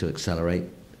need to accelerate,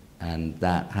 and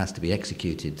that has to be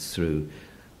executed through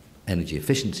energy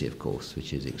efficiency, of course,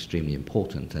 which is extremely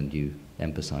important, and you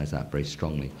emphasize that very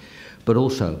strongly, but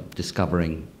also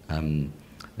discovering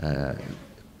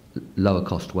lower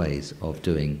cost ways of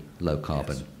doing low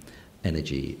carbon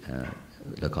energy,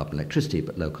 low carbon electricity,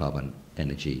 but low carbon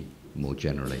energy more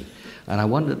generally. And I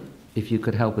wonder if you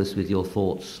could help us with your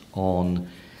thoughts on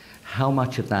how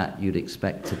much of that you'd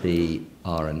expect to be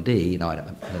R&D. Now, I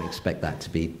don't expect that to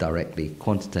be directly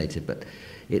quantitative, but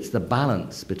it's the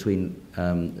balance between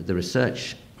the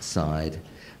research side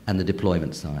and the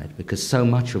deployment side, because so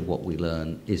much of what we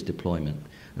learn is deployment.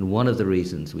 And one of the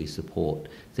reasons we support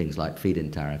things like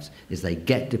feed-in tariffs is they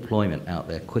get deployment out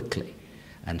there quickly.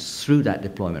 And through that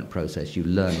deployment process, you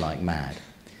learn like mad.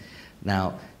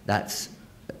 Now, that's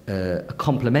a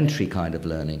complementary kind of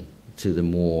learning to the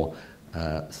more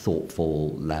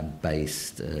thoughtful,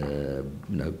 lab-based,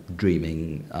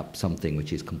 dreaming up something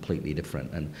which is completely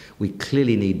different. And we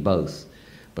clearly need both.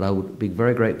 But I would be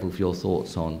very grateful for your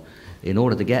thoughts on, in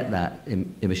order to get that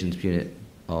emissions per unit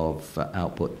of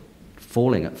output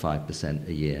falling at 5%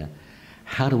 a year,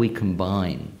 how do we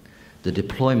combine the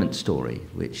deployment story,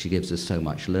 which gives us so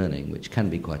much learning, which can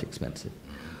be quite expensive,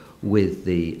 with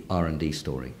the R&D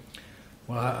story?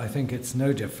 Well, I think it's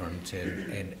no different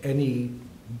in any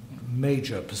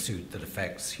major pursuit that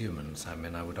affects humans. I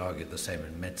mean, I would argue the same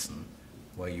in medicine,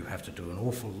 where you have to do an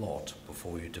awful lot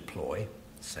before you deploy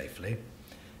safely,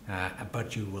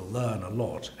 but you will learn a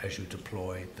lot as you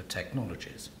deploy the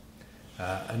technologies.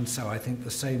 And so I think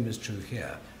the same is true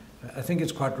here. I think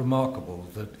it's quite remarkable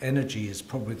that energy is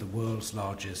probably the world's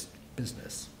largest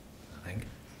business, I think,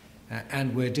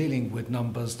 and we're dealing with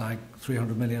numbers like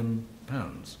 £300 million.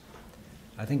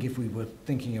 I think if we were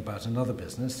thinking about another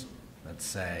business, let's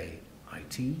say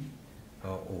IT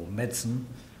or medicine,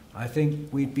 I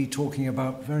think we'd be talking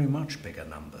about very much bigger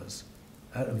numbers,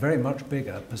 very much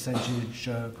bigger percentage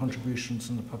contributions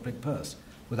from the public purse,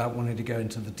 without wanting to go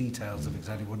into the details of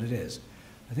exactly what it is.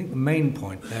 I think the main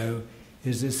point, though,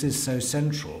 is this is so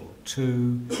central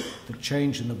to the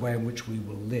change in the way in which we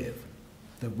will live,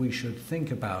 that we should think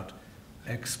about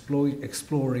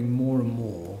exploring more and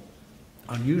more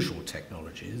unusual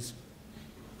technologies,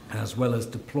 as well as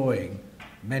deploying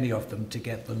many of them to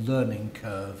get the learning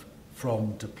curve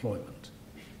from deployment.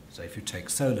 So if you take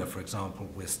solar, for example,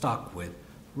 we're stuck with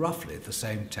roughly the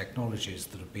same technologies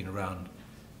that have been around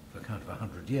for kind of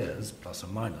 100 years, plus or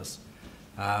minus.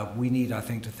 We need, I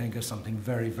think, to think of something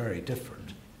very, very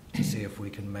different to see if we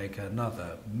can make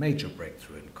another major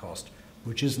breakthrough in cost,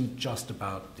 which isn't just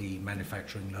about the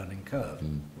manufacturing learning curve,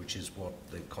 which is what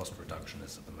the cost reduction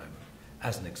is at the moment,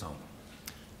 as an example.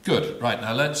 Good. Right,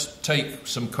 now let's take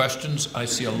some questions. I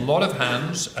see a lot of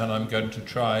hands, and I'm going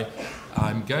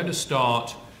to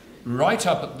start right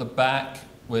up at the back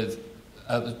with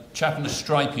the chap in a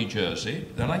stripy jersey.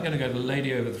 Then I'm going to go to the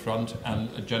lady over the front and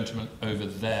a gentleman over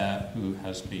there who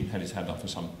has had his hand up for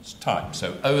some time.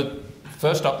 So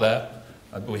first up there,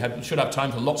 we should have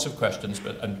time for lots of questions,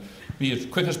 and be as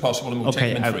quick as possible, and we'll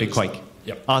take them in I'll be threes. quick.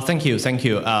 Yep. Thank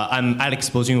you. I'm Alex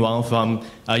Bojun from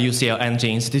UCL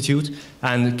Energy Institute.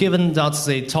 And given that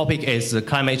the topic is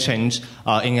climate change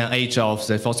in an age of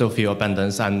the fossil fuel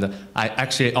abundance, and I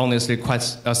actually honestly quite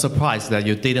surprised that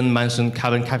you didn't mention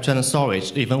carbon capture and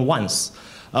storage even once.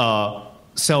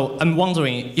 So I'm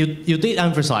wondering, you did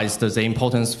emphasize the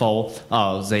importance for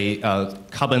the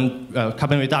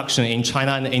carbon reduction in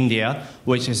China and India,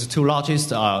 which is the two largest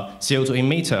CO2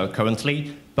 emitter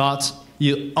currently, but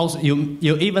you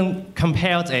even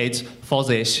compared it for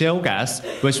the shale gas,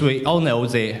 which we all know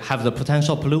they have the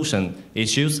potential pollution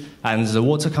issues and the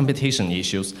water competition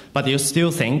issues. But you still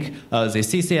think the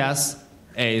CCS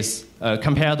is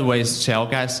compared with shale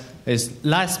gas is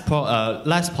less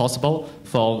possible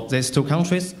for these two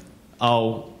countries.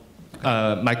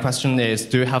 my question is,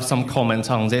 do you have some comment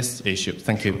on this issue?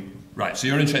 Thank you. Right, so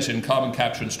you're interested in carbon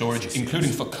capture and storage,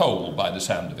 including for coal, by the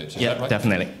sound of it, is that right?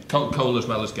 Definitely. Coal as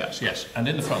well as gas, yes. And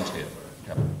in the front here.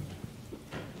 Yep.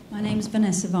 My name's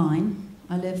Vanessa Vine.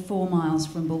 I live 4 miles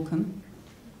from Balcombe,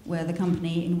 where the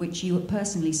company in which you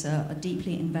personally, sir, are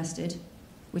deeply invested,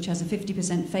 which has a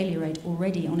 50% failure rate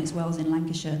already on its wells in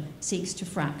Lancashire, seeks to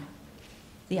frack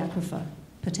the aquifer,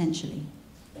 potentially.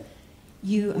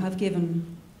 You have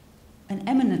given an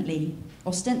eminently,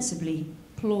 ostensibly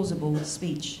plausible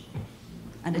speech,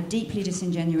 and a deeply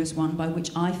disingenuous one by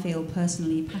which I feel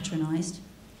personally patronised.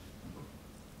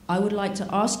 I would like to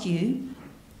ask you,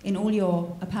 in all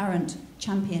your apparent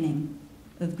championing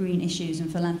of green issues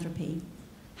and philanthropy,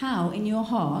 how in your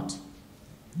heart,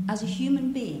 as a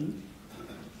human being,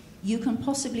 you can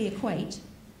possibly equate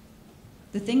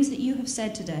the things that you have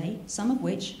said today, some of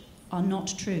which are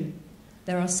not true.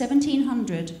 There are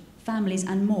 1,700 families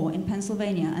and more in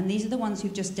Pennsylvania, and these are the ones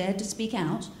who've just dared to speak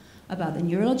out about the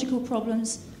neurological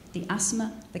problems, the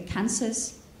asthma, the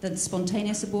cancers, the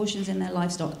spontaneous abortions in their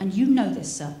livestock. And you know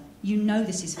this, sir. You know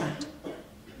this is fact.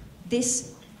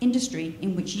 This industry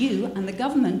in which you and the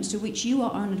government to which you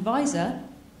are an advisor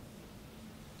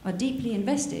are deeply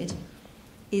invested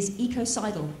is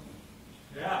ecocidal.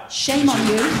 Yeah. Shame on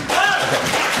you.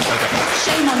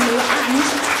 Shame on you.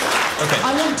 And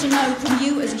I want to know from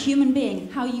you as a human being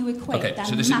how you equate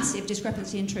that massive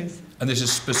discrepancy in truth. And this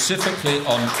is specifically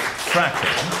on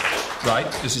fracking, right?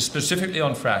 This is specifically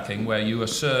on fracking, where you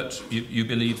assert, you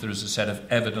believe there is a set of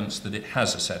evidence that it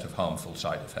has a set of harmful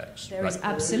side effects. There is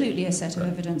absolutely a set of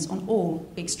evidence on all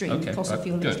extreme fossil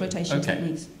fuel exploitation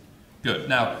techniques. Good.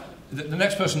 Now, the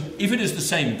next person, if it is the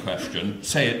same question,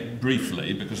 say it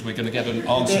briefly, because we're going to get an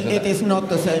answer to that. It is not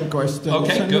the same question.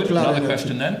 Okay, good. Another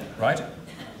question then, right?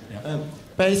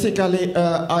 Basically,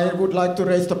 I would like to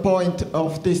raise the point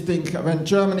of this thing. When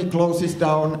Germany closes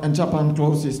down and Japan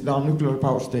closes down nuclear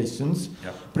power stations,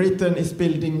 Britain is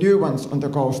building new ones on the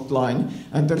coastline,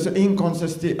 and there's an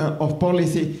inconsistency of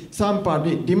policy.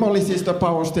 Somebody demolishes the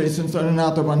power stations and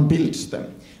another one builds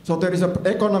them. So there is an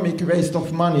economic waste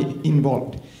of money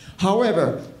involved.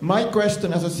 However, my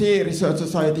question as a Sea Research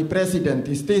Society president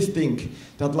is this thing,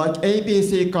 that like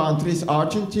ABC countries,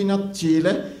 Argentina,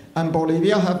 Chile, and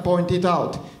Bolivia have pointed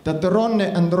out that the Ronne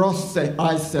and Rosse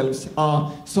ice shelves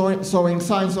are showing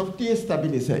signs of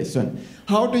destabilization.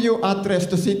 How do you address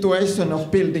the situation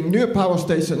of building new power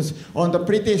stations on the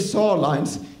British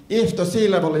shorelines if the sea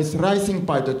level is rising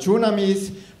by the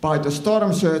tsunamis, by the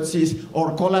storm surges,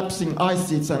 or collapsing ice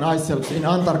sheets and ice shelves in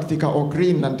Antarctica or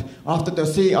Greenland after the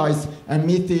sea ice and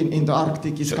methane in the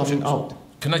Arctic is coming out?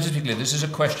 Can I just be clear? This is a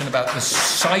question about the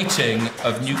siting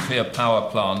of nuclear power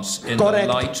plants in Correct.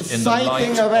 the light,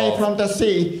 siting away from the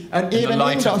sea, and in even the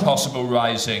light of possible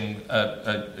rising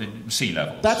sea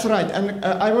levels. That's right, and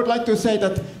I would like to say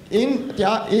that in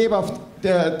the eve of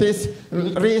this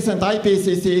recent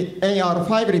IPCC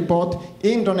AR5 report,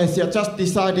 Indonesia just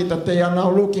decided that they are now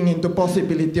looking into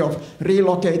possibility of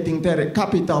relocating their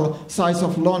capital size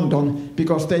of London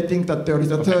because they think that there is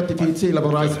a 30 feet sea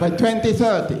level rise by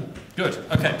 2030. Good,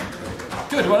 okay.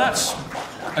 Good, well that's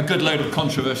a good load of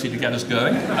controversy to get us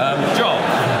going. John?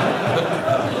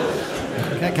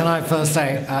 Can I first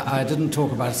say, I didn't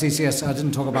talk about CCS, I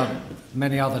didn't talk about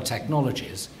many other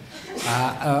technologies,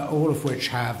 all of which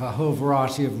have a whole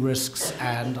variety of risks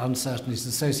and uncertainties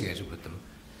associated with them.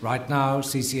 Right now,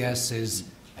 CCS is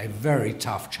a very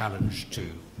tough challenge to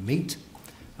meet,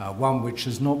 one which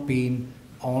has not been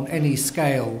on any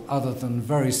scale other than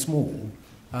very small,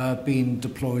 been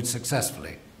deployed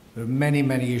successfully. There are many,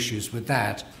 many issues with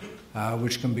that,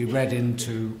 which can be read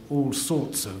into all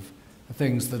sorts of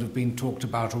things that have been talked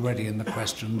about already in the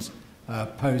questions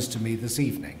posed to me this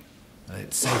evening.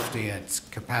 Its safety, its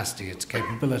capacity, its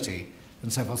capability,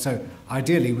 and so forth. So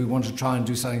ideally, we want to try and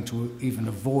do something to even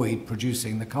avoid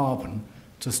producing the carbon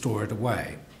to store it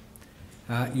away.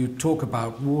 You talk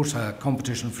about water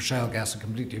competition for shale gas. I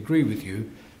completely agree with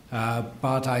you.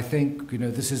 But I think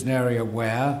this is an area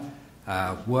where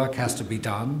work has to be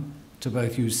done to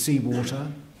both use seawater,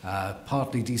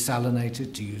 partly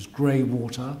desalinated, to use grey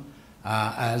water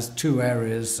as two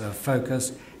areas of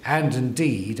focus, and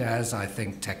indeed, as I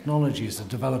think technologies are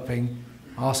developing,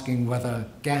 asking whether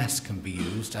gas can be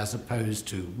used as opposed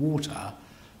to water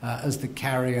as the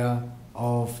carrier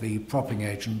of the propping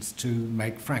agents to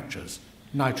make fractures.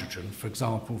 Nitrogen, for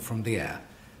example, from the air.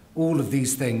 All of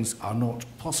these things are not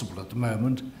possible at the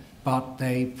moment, but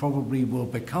they probably will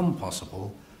become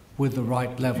possible with the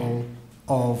right level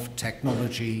of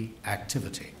technology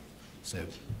activity. So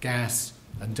gas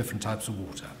and different types of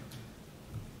water.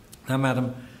 Now,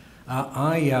 Madam,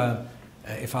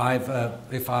 If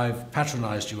I've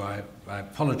patronised you, I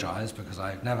apologise, because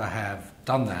I never have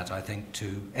done that, I think,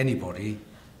 to anybody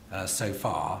so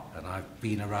far, and I've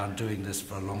been around doing this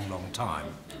for a long, long time,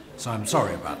 so I'm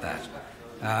sorry about that.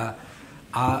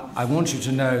 I want you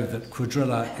to know that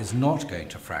Quadrilla is not going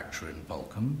to fracture in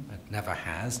Bolcombe. It never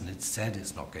has, and it's said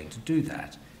it's not going to do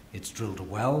that. It's drilled a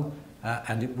well,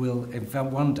 and it will, in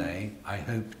fact, one day, I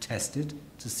hope, test it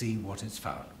to see what it's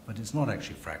found. But it's not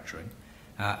actually fracturing,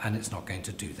 and it's not going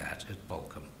to do that at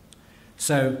Bolcombe.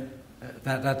 So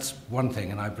that's one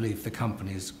thing, and I believe the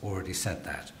company's already said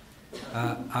that.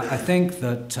 I think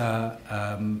that,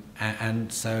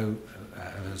 and so,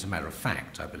 as a matter of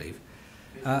fact, I believe,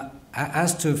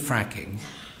 as to fracking,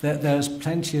 there's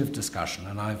plenty of discussion,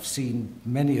 and I've seen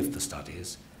many of the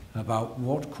studies about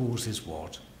what causes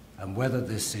what and whether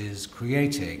this is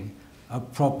creating a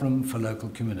problem for local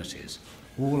communities.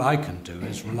 All I can do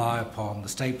is rely upon the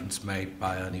statements made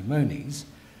by Ernie Moniz,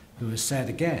 who has said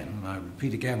again, and I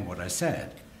repeat again what I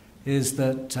said, is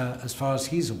that as far as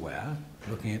he's aware,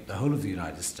 looking at the whole of the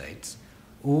United States,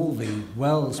 all the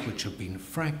wells which have been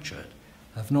fractured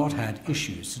have not had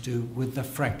issues to do with the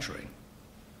fracturing.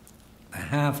 There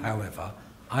have, however,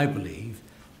 I believe,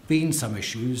 been some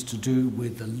issues to do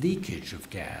with the leakage of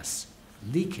gas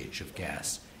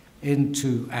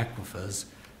into aquifers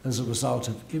as a result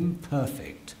of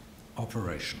imperfect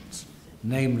operations,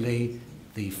 namely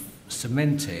the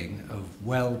cementing of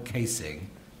well casing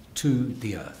to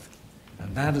the earth.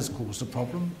 And that has caused a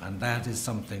problem, and that is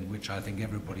something which I think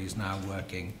everybody is now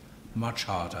working much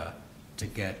harder to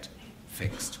get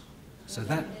fixed. So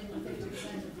that...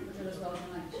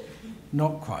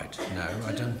 Not quite, no,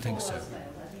 I don't think so.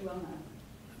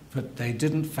 But they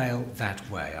didn't fail that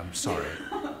way, I'm sorry.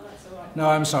 No,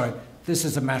 I'm sorry. This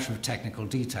is a matter of technical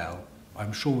detail.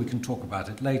 I'm sure we can talk about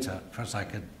it later. Perhaps I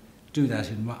could do that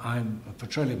I'm a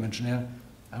petroleum engineer,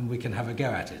 and we can have a go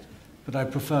at it. But I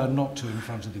prefer not to in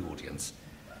front of the audience.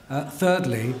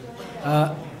 Thirdly,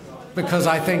 because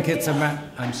I think it's a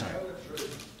I'm sorry.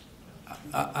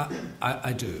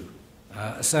 I do.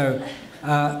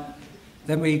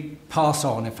 Let me pass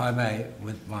on, if I may,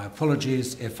 with my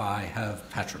apologies if I have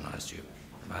patronised you.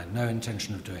 I had no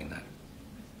intention of doing that.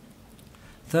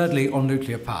 Thirdly, on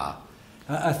nuclear power.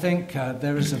 I think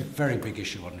there is a very big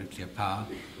issue on nuclear power,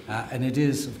 and it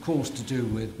is, of course, to do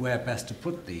with where best to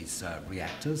put these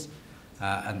reactors,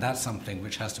 and that's something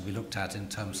which has to be looked at in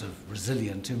terms of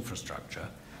resilient infrastructure,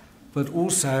 but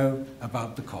also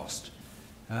about the cost.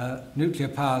 Nuclear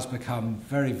power has become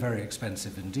very, very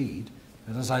expensive indeed,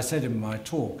 and as I said in my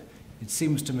talk, it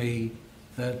seems to me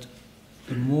that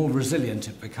the more resilient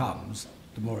it becomes,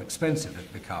 the more expensive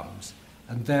it becomes,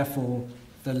 and therefore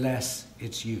the less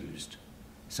it's used.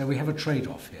 So we have a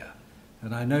trade-off here.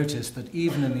 And I noticed that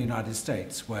even in the United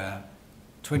States, where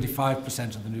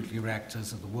 25% of the nuclear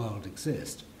reactors of the world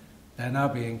exist, they're now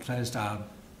being closed down,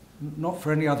 not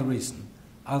for any other reason,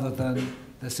 other than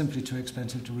they're simply too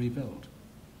expensive to rebuild.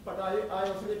 But I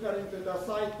was referring to the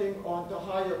siting on the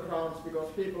higher grounds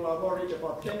because people are worried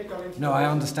about chemical installations, no, I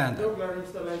understand that. Nuclear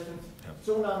installations,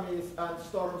 tsunamis and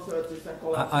storm surges and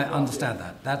collapses. I understand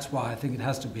that. That's why I think it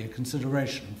has to be a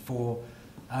consideration for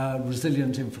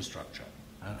resilient infrastructure.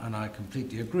 And I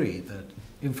completely agree that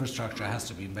infrastructure has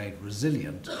to be made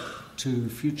resilient to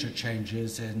future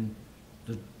changes in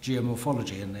the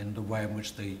geomorphology and in the way in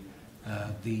which the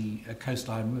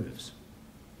coastline moves.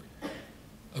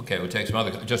 Okay, we'll take some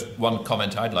other... Just one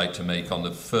comment I'd like to make on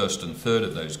the first and third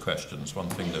of those questions. One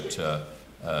thing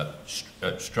that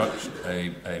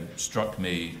struck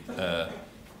me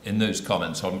in those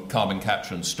comments on carbon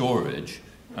capture and storage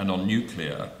and on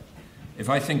nuclear, if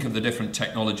I think of the different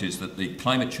technologies that the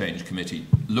Climate Change Committee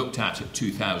looked at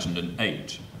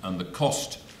 2008 and the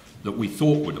cost that we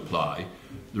thought would apply,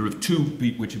 there are two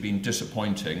which have been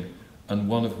disappointing and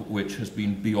one of which has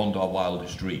been beyond our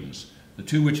wildest dreams. The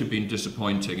two which have been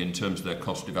disappointing in terms of their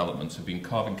cost developments have been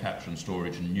carbon capture and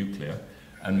storage and nuclear,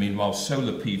 and meanwhile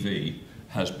solar PV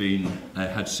has been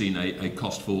had seen a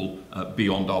cost fall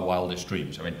beyond our wildest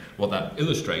dreams. I mean, what that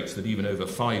illustrates that even over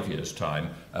 5 years'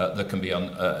 time there can be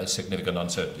significant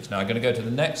uncertainties. Now I'm going to go to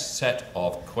the next set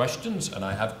of questions, and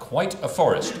I have quite a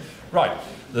forest. Right,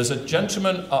 there's a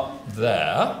gentleman up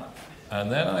there, and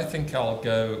then I think I'll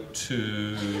go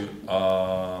to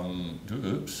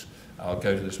I'll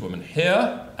go to this woman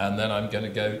here, and then I'm going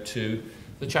to go to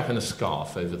the chap in the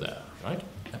scarf over there, right?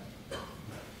 Yeah.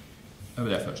 Over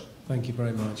there first. Thank you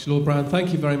very much. Lord Browne,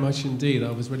 thank you very much indeed.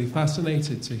 I was really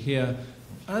fascinated to hear,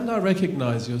 and I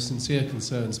recognise your sincere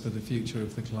concerns for the future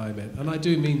of the climate, and I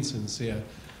do mean sincere.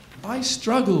 I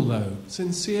struggle, though,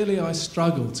 sincerely I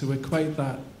struggle to equate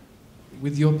that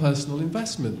with your personal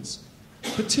investments,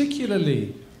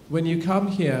 particularly when you come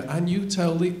here and you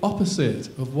tell the opposite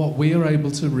of what we are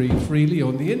able to read freely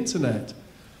on the internet.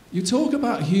 You talk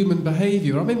about human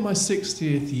behaviour. I'm in my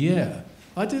 60th year.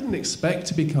 I didn't expect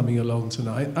to be coming along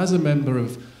tonight as a member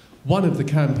of one of the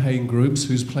campaign groups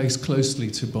who's placed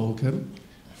closely to Balcombe,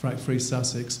 Frack-Free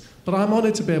Sussex, but I'm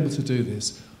honoured to be able to do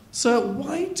this. Sir,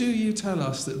 why do you tell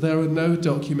us that there are no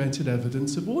documented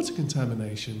evidence of water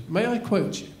contamination? May I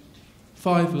quote you?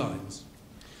 5 lines.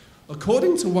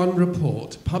 According to one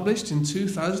report published in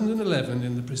 2011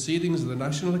 in the Proceedings of the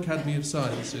National Academy of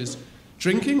Sciences,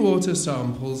 drinking water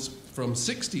samples from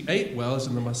 68 wells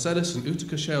in the Marcellus and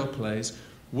Utica shale plays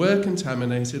were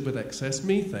contaminated with excess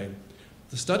methane.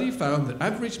 The study found that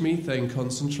average methane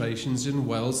concentrations in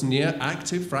wells near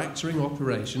active fracturing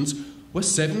operations were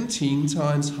 17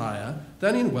 times higher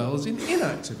than in wells in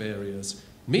inactive areas.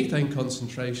 Methane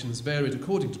concentrations varied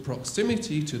according to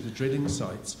proximity to the drilling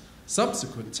sites.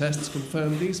 Subsequent tests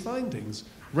confirmed these findings.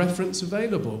 Reference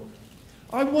available.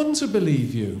 I want to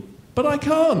believe you, but I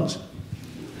can't.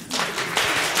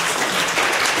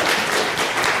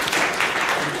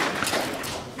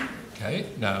 Okay,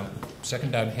 now,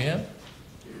 second down here.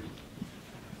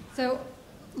 So,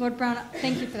 Lord Browne,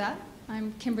 thank you for that.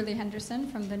 I'm Kimberly Henderson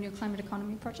from the New Climate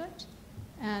Economy Project,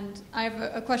 and I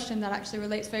have a question that actually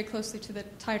relates very closely to the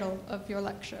title of your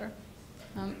lecture.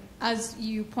 As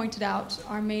you pointed out,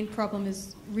 our main problem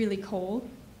is really coal,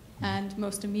 and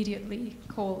most immediately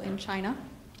coal in China.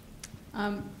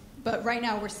 But right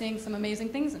now we're seeing some amazing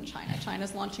things in China.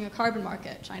 China's launching a carbon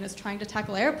market. China's trying to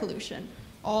tackle air pollution,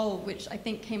 all of which I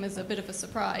think came as a bit of a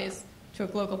surprise to a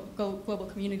global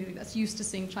community that's used to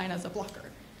seeing China as a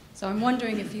blocker. So I'm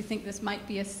wondering if you think this might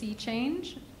be a sea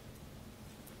change.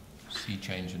 Sea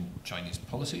change in Chinese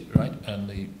policy, right? And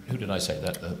who did I say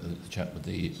that? The chap with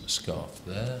the scarf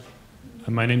there.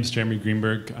 My name is Jeremy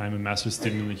Greenberg. I'm a master's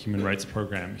student in the Human Rights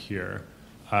program here.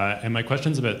 And my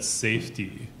question's about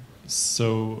safety.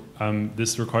 So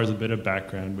this requires a bit of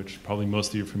background, which probably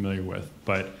most of you are familiar with.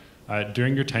 But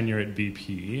during your tenure at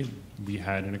BP, we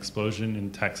had an explosion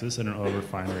in Texas at an oil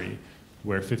refinery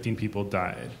where 15 people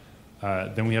died.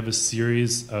 Then we have a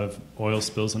series of oil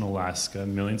spills in Alaska,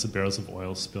 millions of barrels of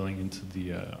oil spilling into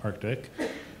the Arctic.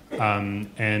 And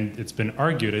it's been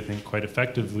argued, I think, quite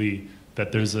effectively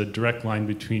that there's a direct line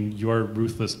between your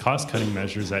ruthless cost-cutting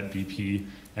measures at BP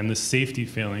and the safety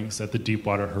failings at the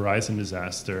Deepwater Horizon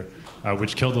disaster,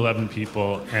 which killed 11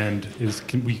 people, and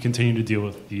we continue to deal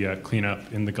with the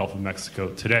cleanup in the Gulf of Mexico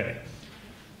today.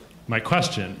 My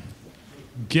question: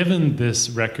 given this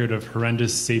record of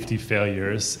horrendous safety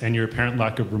failures and your apparent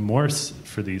lack of remorse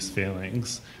for these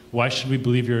failings, why should we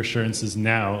believe your assurances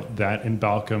now that in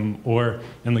Balcombe or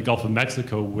in the Gulf of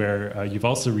Mexico, where you've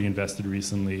also reinvested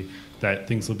recently, that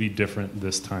things will be different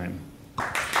this time?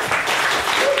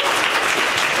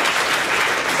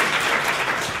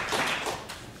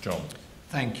 John.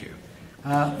 Thank you.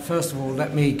 First of all,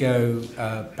 let me go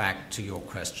back to your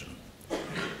question.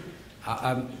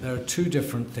 There are 2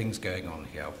 different things going on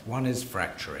here. One is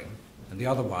fracturing, and the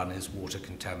other one is water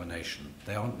contamination.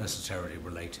 They aren't necessarily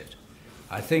related.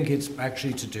 I think it's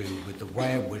actually to do with the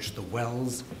way in which the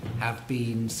wells have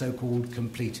been so-called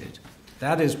completed.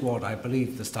 That is what I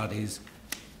believe the studies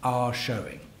are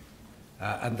showing.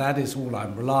 And that is all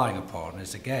I'm relying upon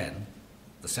is, again,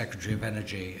 the Secretary of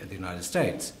Energy of the United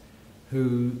States,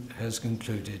 who has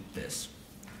concluded this.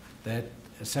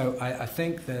 So I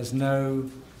think there's no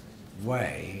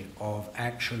way of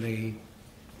actually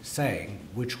saying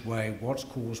which way, what's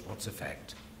cause, what's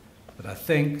effect. But I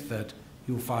think that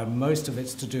you'll find most of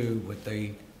it's to do with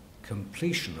the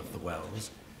completion of the wells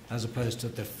as opposed to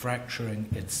the fracturing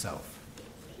itself.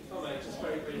 If I may, just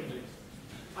very briefly.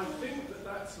 I think that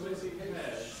that's splitting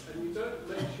hairs, and you don't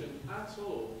mention at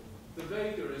all the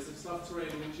vagaries of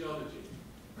subterranean geology.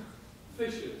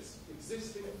 Fissures,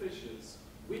 existing fissures,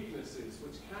 weaknesses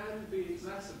which can be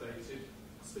exacerbated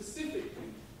specifically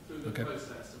through the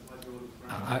process of hydraulic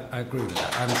fracturing. I agree with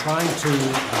that. I'm trying to,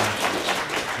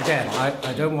 again,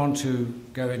 I don't want to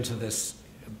go into this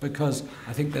because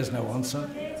I think there's no answer.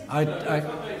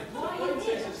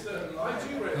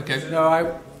 Okay. No, I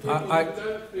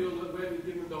don't feel that we're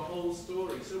given the whole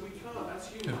story, so we can't, as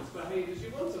humans, behave as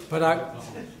you want us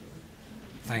to.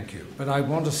 Thank you. But I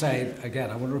want to say,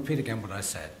 again, I want to repeat again what I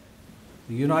said.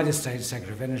 The United States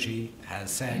Secretary of Energy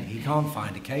has said he can't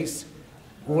find a case.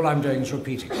 All I'm doing is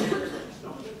repeating it.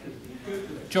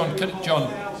 John, can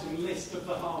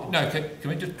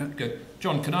we just go?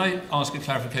 John, can I ask a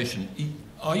clarification?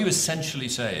 Are you essentially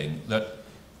saying that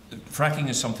fracking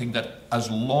is something that, as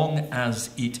long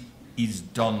as it is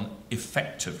done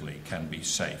effectively can be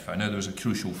safe. I know there was a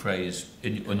crucial phrase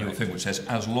on your thing which says,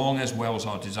 as long as wells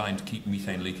are designed to keep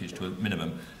methane leakage to a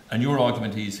minimum. And your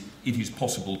argument is it is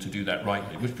possible to do that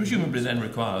rightly, which presumably then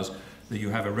requires that you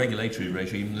have a regulatory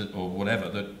regime or whatever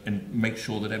that and make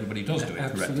sure that everybody does do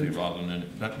it correctly rather than...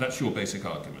 That's your basic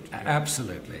argument.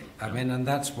 Absolutely. I mean, and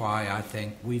that's why I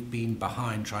think we've been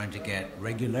behind trying to get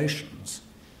regulations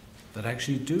that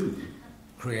actually do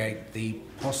create the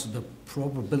possible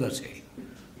probability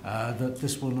that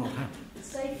this will not happen.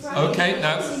 Okay,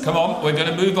 now, come on, we're going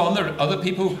to move on. There are other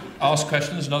people ask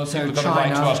questions, and other people have got a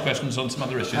right to ask questions on some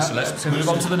other issues. So let's move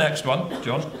on to the next one.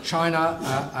 John? China,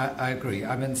 I agree.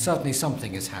 I mean, certainly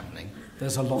something is happening.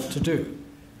 There's a lot to do.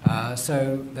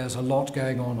 So there's a lot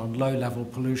going on low-level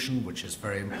pollution, which is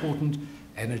very important.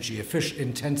 Energy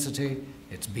intensity,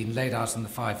 it's been laid out in the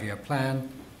 5-year plan.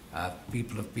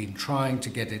 People have been trying to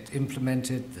get it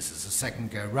implemented. This is a second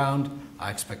go-round.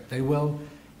 I expect they will.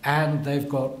 And they've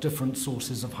got different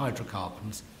sources of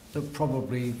hydrocarbons that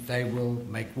probably they will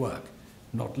make work,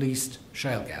 not least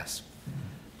shale gas.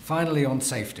 Finally, on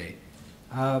safety.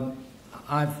 If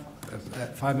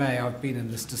I may, I've been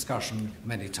in this discussion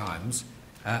many times,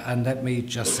 and let me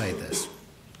just say this.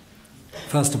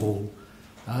 First of all,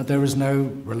 there is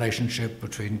no relationship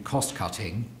between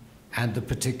cost-cutting and the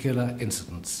particular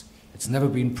incidents. It's never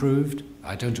been proved.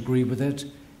 I don't agree with it,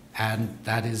 and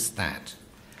that is that.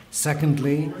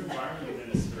 Secondly, the environment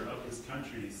minister of this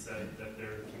country said that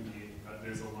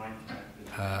there's a line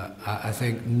connected. I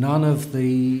think none of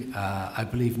the, I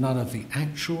believe none of the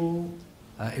actual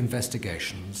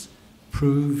investigations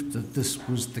proved that this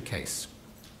was the case.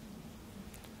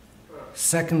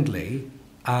 Secondly,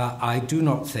 I do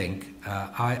not think,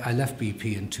 I left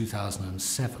BP in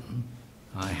 2007.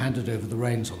 I handed over the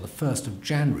reins on the 1st of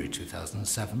January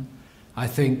 2007. I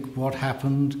think what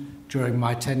happened during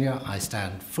my tenure, I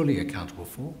stand fully accountable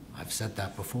for. I've said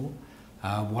that before.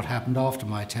 What happened after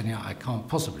my tenure, I can't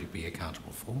possibly be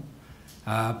accountable for.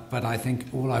 But I think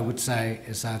all I would say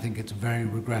is I think it's very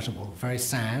regrettable, very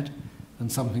sad, and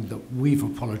something that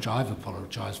I've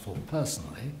apologized for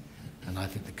personally, and I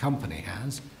think the company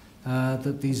has,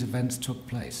 that these events took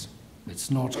place. It's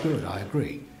not good, I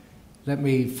agree. Let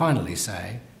me finally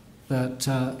say that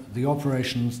the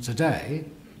operations today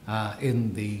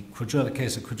in the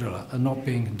case of Quadrilla are not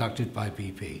being conducted by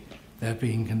BP. They're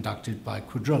being conducted by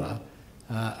Quadrilla,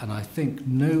 and I think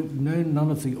none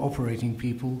of the operating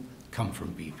people come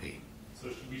from BP. So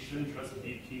we shouldn't trust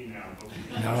BP now?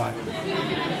 No,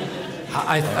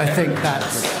 I think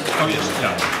that's... Oh, yes,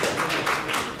 yeah.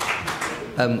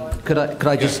 Could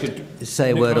I just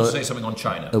say a word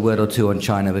or two on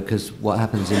China, because what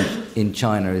happens in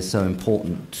China is so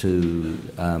important to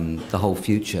the whole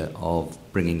future of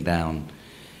bringing down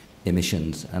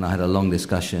emissions. And I had a long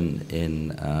discussion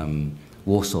in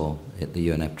Warsaw at the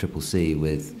UNFCCC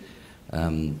with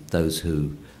those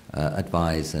who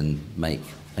advise and make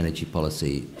energy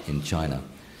policy in China.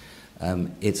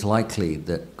 It's likely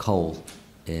that coal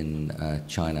in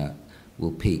China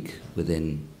will peak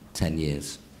within 10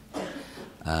 years.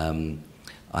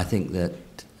 I think that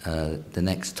the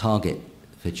next target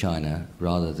for China,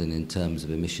 rather than in terms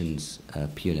of emissions per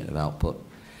unit of output,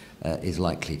 is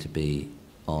likely to be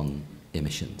on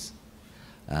emissions.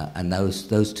 And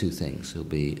those two things will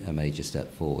be a major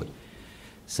step forward.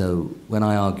 So when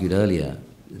I argued earlier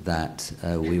that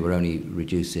we were only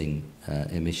reducing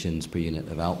emissions per unit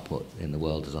of output in the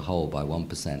world as a whole by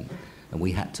 1%, and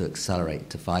we had to accelerate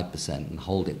to 5% and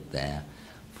hold it there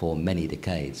for many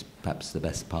decades, perhaps the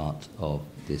best part of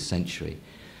this century,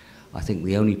 I think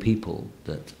the only people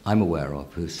that I'm aware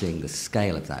of who are seeing the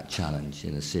scale of that challenge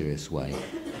in a serious way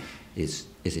is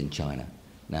in China.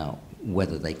 Now,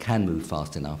 whether they can move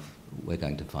fast enough, we're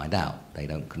going to find out. They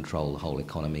don't control the whole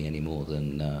economy any more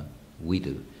than we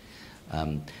do.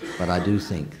 But I do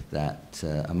think that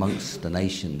amongst the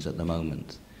nations at the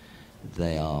moment,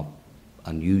 they are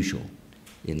unusual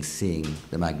in seeing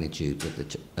the magnitude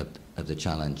of the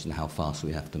challenge and how fast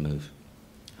we have to move.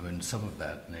 I mean, some of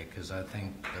that, Nick, is I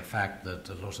think the fact that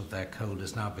a lot of their coal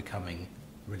is now becoming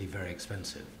really very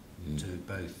expensive to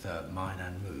both mine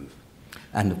and move.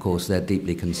 And of course, they're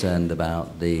deeply concerned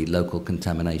about the local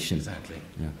contamination. Exactly.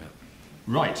 Yeah.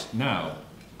 Right, now,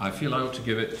 I feel I ought to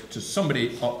give it to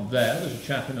somebody up there. There's a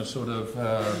chap in a sort of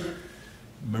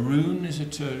maroon, is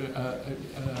it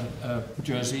a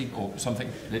jersey or something,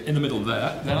 in the middle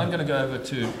there. Then I'm going to go over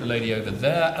to the lady over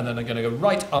there, and then I'm going to go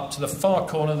right up to the far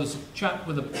corner. There's a chap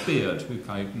with a beard who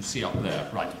I can see up there.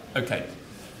 Right, okay.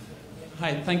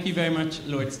 Hi, thank you very much,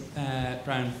 Lord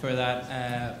Browne, for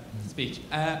that speech.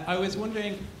 I was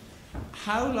wondering,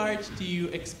 How large do you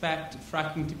expect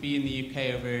fracking to be in the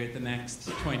UK over the next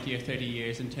 20 or 30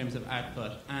 years in terms of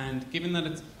output? And given that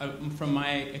it's, from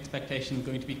my expectation,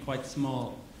 going to be quite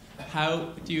small,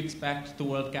 how do you expect the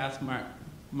world gas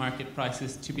market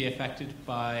prices to be affected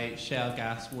by shale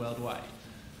gas worldwide?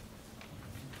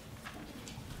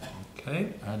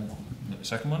 Okay, and the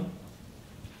second one?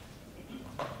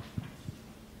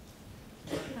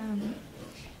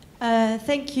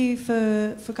 Thank you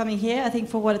for coming here. I think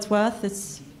for what it's worth,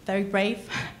 it's very brave.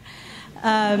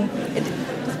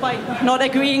 Despite not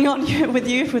agreeing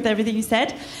with everything you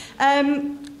said.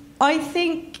 I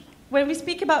think when we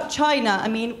speak about China, I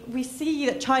mean, we see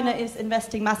that China is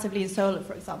investing massively in solar,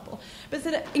 for example. But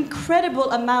there's an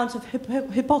incredible amount of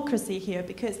hypocrisy here,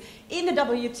 because in the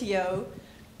WTO,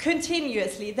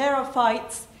 continuously, there are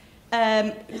fights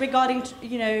regarding,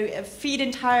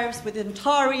 feed-in tariffs with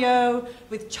Ontario,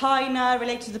 with China,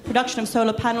 related to the production of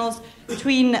solar panels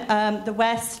between the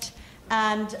West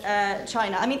and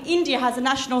China. I mean, India has a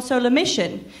national solar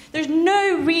mission. There's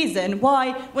no reason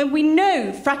why, when we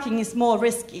know fracking is more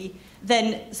risky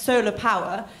than solar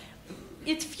power,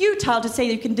 it's futile to say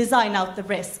you can design out the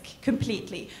risk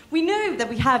completely. We know that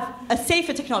we have a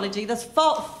safer technology that's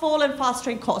fallen faster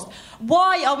in cost.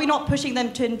 Why are we not pushing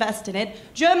them to invest in it?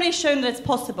 Germany's shown that it's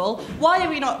possible. Why are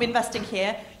we not investing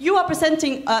here? You are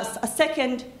presenting us a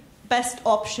second best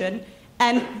option,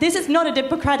 and this is not a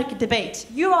democratic debate.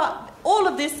 All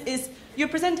of this is, you're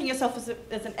presenting yourself as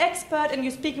an expert, and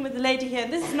you're speaking with the lady here.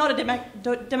 This is not a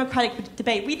democratic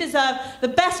debate. We deserve the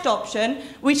best option,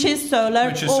 which is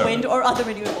solar or wind or other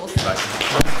renewables. Right.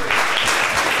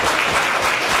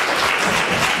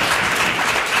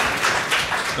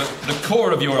 The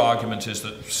core of your argument is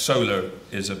that solar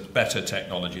is a better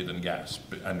technology than gas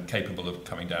and capable of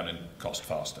coming down in cost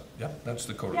faster. Yeah, that's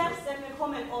the core of it. Yes, and a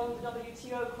comment on the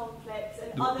WTO conflicts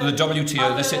and the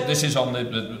WTO, this is on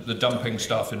the dumping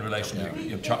stuff in relation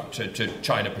to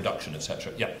China production,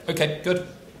 etc. Yeah, okay, good.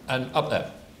 And up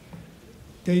there.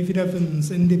 David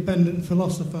Evans, independent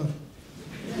philosopher.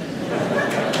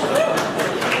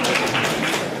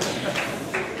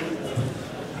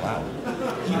 Wow.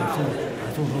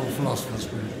 I thought all philosophers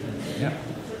were. Yeah.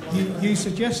 You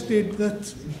suggested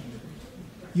that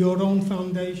your own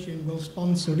foundation will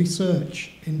sponsor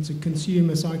research into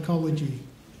consumer psychology.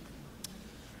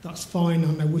 That's fine,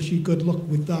 and I wish you good luck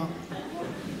with that.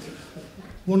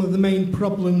 One of the main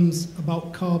problems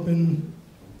about carbon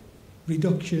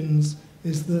reductions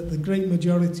is that the great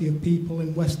majority of people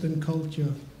in Western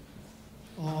culture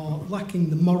are lacking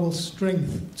the moral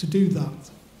strength to do that.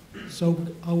 So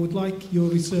I would like your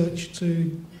research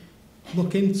to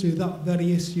look into that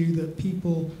very issue, that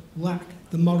people lack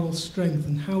the moral strength,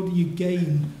 and how do you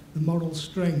gain the moral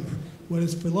strength?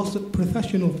 Whereas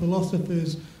professional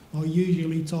philosophers are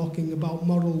usually talking about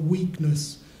moral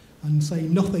weakness and say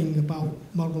nothing about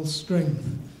moral strength.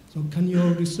 So can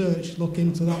your research look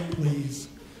into that, please?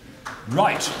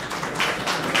 Right.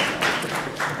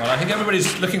 Well, I think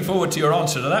everybody's looking forward to your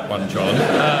answer to that one, John.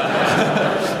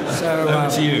 Over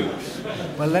to you.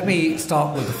 Well, let me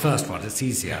start with the first one. It's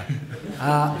easier.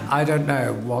 I don't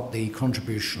know what the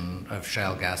contribution of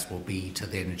shale gas will be to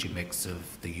the energy mix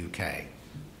of the UK.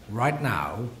 Right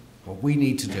now, what we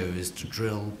need to do is to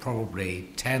drill probably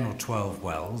 10 or 12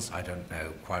 wells, I don't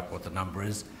know quite what the number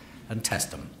is, and test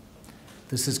them.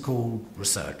 This is called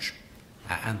research.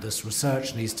 And this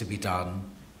research needs to be done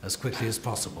as quickly as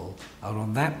possible, and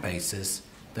on that basis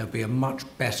there'll be a much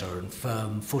better and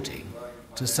firm footing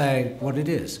to say what it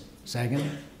is. Say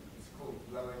again? It's called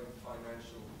blowing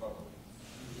financial bubble.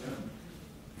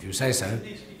 If you say so. Does it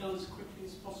need to be done as quickly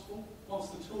as possible,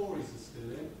 whilst the Tories are still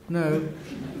in?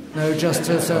 No, just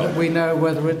so that we know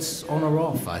whether it's on or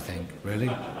off, I think,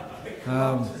 really.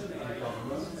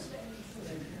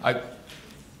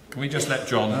 Can we just let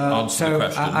John answer the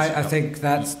questions? I think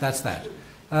that's that.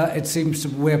 It seems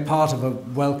we're part of a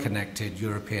well-connected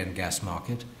European gas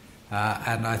market,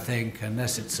 and I think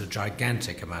unless it's a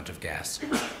gigantic amount of gas,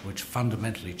 which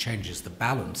fundamentally changes the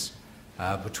balance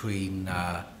between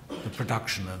the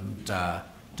production and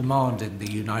demand in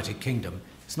the United Kingdom,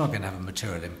 it's not going to have a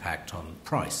material impact on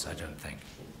price, I don't think.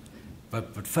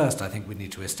 But first, I think we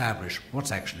need to establish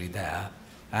what's actually there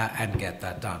and get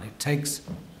that done. It takes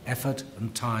effort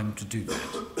and time to do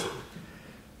that.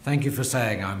 Thank you for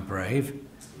saying I'm brave.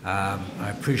 I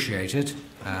appreciate it.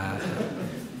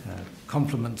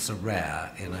 Compliments are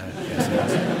rare in a guest.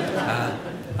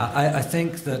 I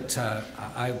think that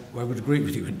I would agree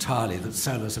with you entirely that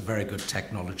solar is a very good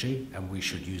technology and we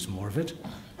should use more of it.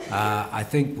 I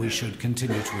think we should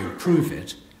continue to improve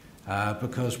it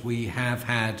because we have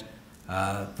had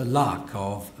the luck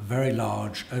of very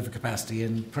large overcapacity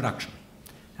in production.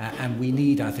 And we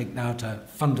need, I think, now to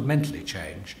fundamentally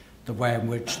change the way in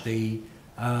which the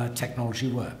technology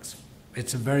works.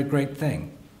 It's a very great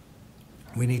thing.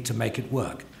 We need to make it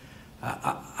work.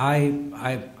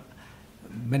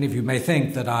 Many of you may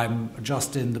think that I'm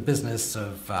just in the business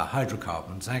of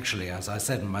hydrocarbons. Actually, as I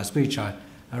said in my speech, I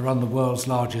run the world's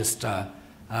largest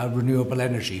renewable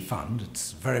energy fund.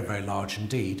 It's very, very large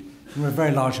indeed. And we're a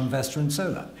very large investor in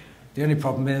solar. The only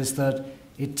problem is that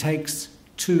it takes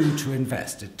two to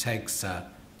invest. It takes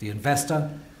the investor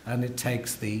and it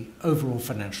takes the overall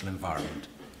financial environment.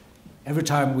 Every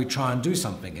time we try and do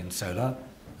something in solar,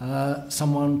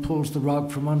 someone pulls the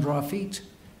rug from under our feet.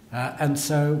 And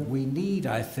so we need,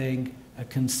 I think, a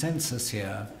consensus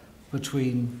here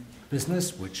between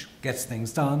business, which gets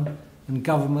things done, and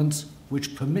governments,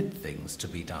 which permit things to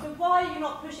be done. So why are you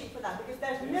not pushing for that? Because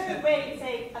there's no way,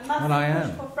 say, a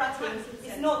massive push for fracking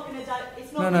is not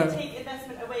going to take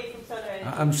investment away from solar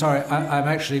energy. I'm sorry, I'm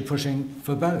actually pushing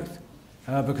for both,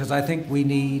 because I think we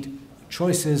need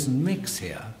choices and mix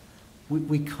here.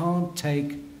 We can't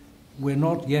take, we're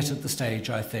not yet at the stage,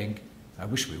 I think, I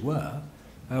wish we were,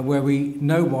 where we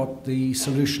know what the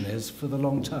solution is for the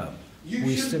long term.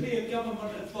 You shouldn't be a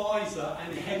government advisor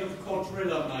and head of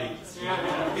quadrilla, mate. It's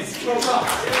corrupt.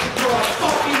 You're a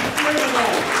fucking criminal.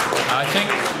 I think,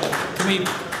 can we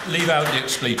leave out the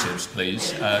expletives,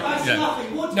 please? That's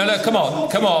nothing. No, come on.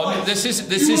 This is.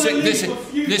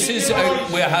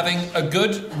 We're having a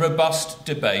good, robust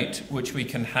debate, which we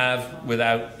can have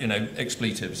without,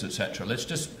 expletives, etc. Let's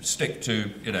just stick to,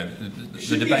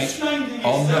 the debate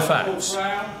on the facts.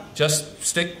 Just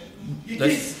stick.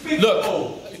 Look.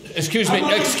 Excuse me,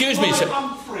 sir.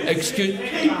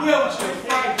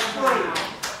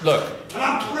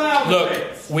 Look,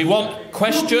 we want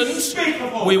questions.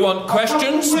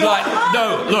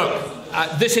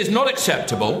 This is not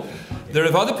acceptable. There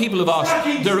are other people who've asked.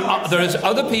 There is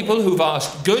other people who've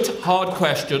asked good, hard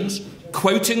questions,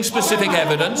 quoting specific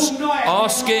evidence,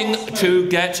 asking to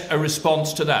get a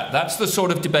response to that. That's the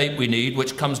sort of debate we need,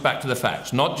 which comes back to the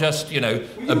facts, not just,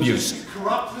 abuse.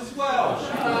 Corrupt as well.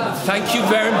 Thank you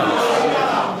very much.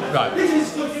 Right. This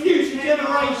is for future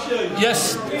generations.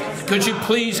 Yes. Could you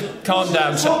please calm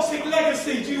down, sir? What toxic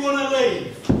legacy do you want to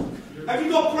leave? Have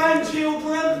you got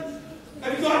grandchildren?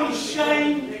 Have you got any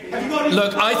shame? Have you got any...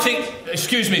 Look, I think...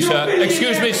 Excuse me, sir.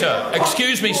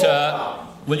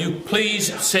 Will you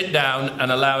please sit down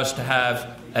and allow us to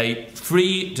have a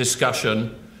free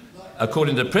discussion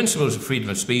according to the principles of freedom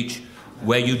of speech,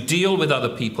 where you deal with other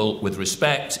people with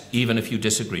respect, even if you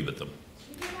disagree with them?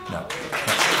 No.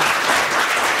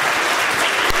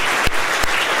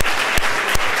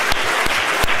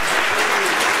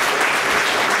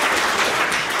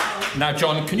 Now,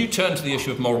 John, can you turn to the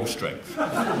issue of moral strength? I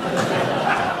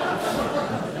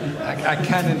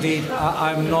can indeed.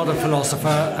 I'm not a philosopher,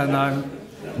 and I'm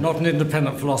not an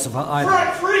independent philosopher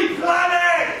either. Free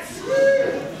planet!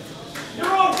 You're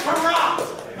all corrupt!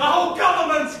 The whole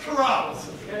government's corrupt!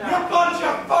 You're a bunch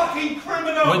of fucking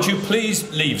criminals! Would you please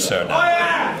leave, sir, now? I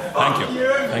am! Thank you.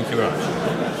 Thank you very much.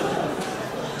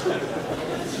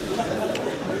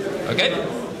 Okay?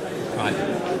 Right.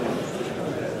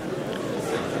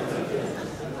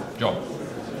 John.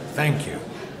 Thank you.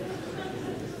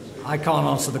 I can't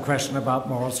answer the question about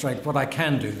moral strength. What I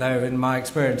can do, though, in my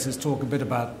experience, is talk a bit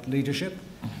about leadership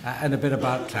and a bit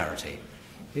about clarity.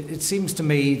 It seems to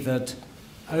me that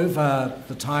over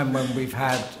the time when we've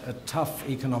had a tough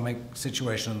economic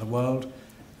situation in the world,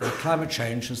 climate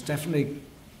change has definitely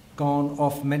gone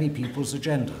off many people's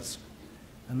agendas.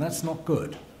 And that's not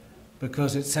good,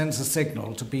 because it sends a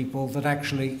signal to people that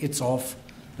actually it's off,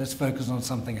 let's focus on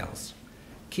something else.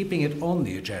 Keeping it on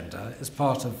the agenda is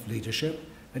part of leadership,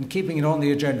 and keeping it on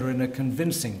the agenda in a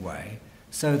convincing way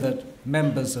so that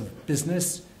members of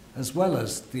business, as well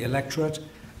as the electorate,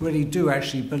 really do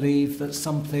actually believe that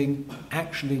something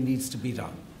actually needs to be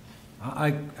done.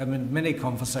 I am in many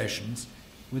conversations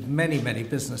with many, many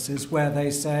businesses where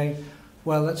they say,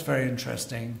 well, that's very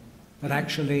interesting, but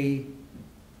actually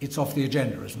it's off the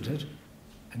agenda, isn't it?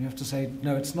 And you have to say,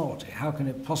 no, it's not. How can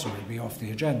it possibly be off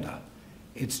the agenda?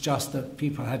 It's just that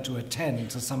people had to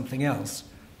attend to something else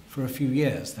for a few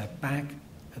years. They're back.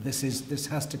 This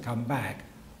has to come back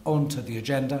onto the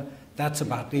agenda. That's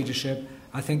about leadership.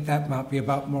 I think that might be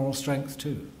about moral strength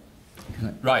too.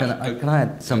 Can I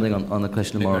add something on the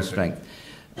question of moral strength?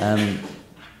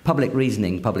 Public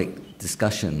reasoning, public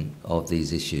discussion of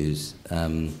these issues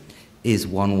is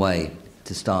one way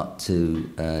to start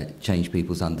to change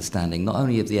people's understanding, not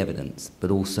only of the evidence,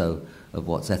 but also of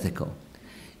what's ethical.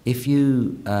 If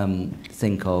you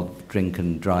think of drink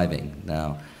and driving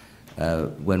now,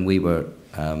 when we were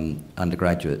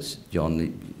undergraduates,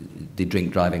 John, the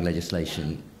drink driving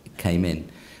legislation came in,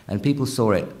 and people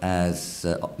saw it as,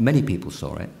 many people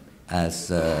saw it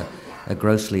as a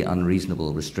grossly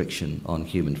unreasonable restriction on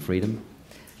human freedom,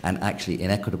 and actually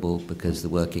inequitable because the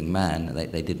working man,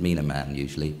 they did mean a man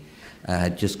usually,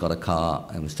 had just got a car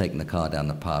and was taking the car down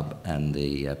the pub, and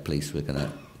the police were going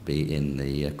to be in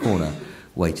the corner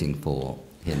waiting for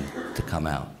him to come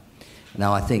out.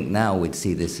 Now, I think now we'd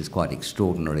see this as quite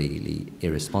extraordinarily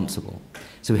irresponsible.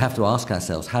 So we have to ask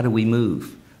ourselves, how do we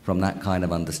move from that kind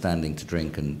of understanding to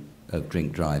drink and of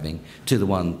drink driving to the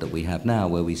one that we have now,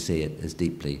 where we see it as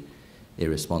deeply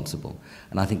irresponsible?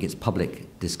 And I think it's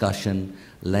public discussion,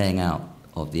 laying out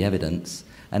of the evidence,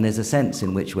 and there's a sense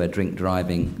in which we're drink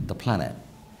driving the planet.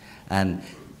 And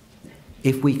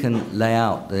if we can lay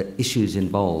out the issues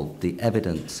involved, the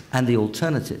evidence, and the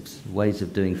alternatives, ways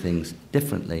of doing things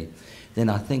differently, then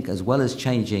I think as well as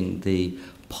changing the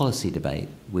policy debate,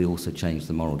 we also change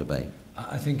the moral debate.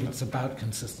 I think it's about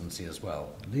consistency as well.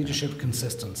 Leadership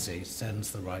consistency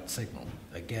sends the right signal,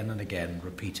 again and again,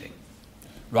 repeating.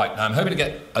 Right, now I'm hoping to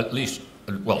get at least,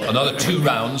 well, another 2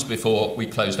 rounds before we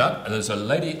close out. And there's a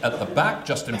lady at the back,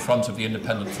 just in front of the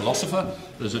independent philosopher.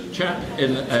 There's a chap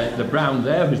in the brown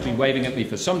there who's been waving at me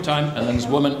for some time, and then there's a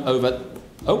woman over...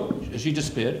 Oh, has she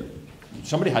disappeared?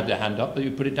 Somebody had their hand up, but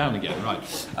you put it down again. Right.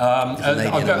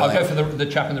 I'll go for the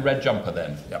chap in the red jumper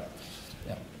then. Yeah.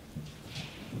 Yeah.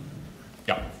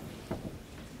 Yeah.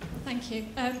 Thank you.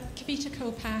 Kavita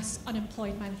Kopas,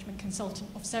 unemployed management consultant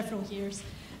of several years.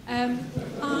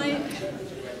 I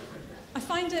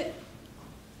find it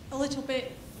a little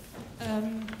bit, I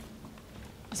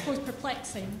suppose,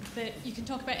 perplexing that you can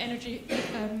talk about energy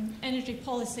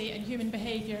policy and human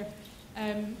behaviour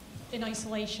in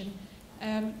isolation.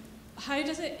 How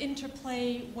does it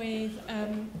interplay with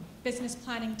business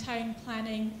planning, town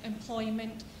planning,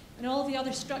 employment, and all the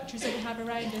other structures that we have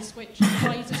around us, which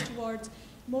drives us towards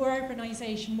more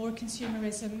urbanisation, more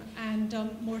consumerism, and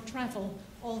more travel,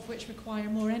 all of which require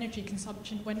more energy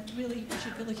consumption, when really we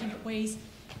should be looking at ways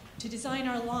to design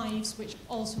our lives which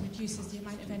also reduces the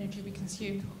amount of energy we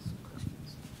consume.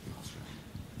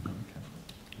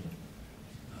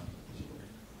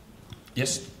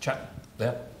 Yes, chap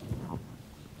there.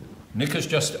 Nick has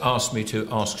just asked me to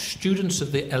ask students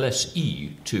of the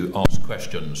LSE to ask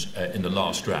questions in the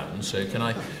last round, so can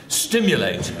I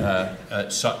stimulate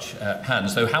such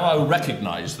hands? Though how I'll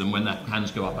recognise them when that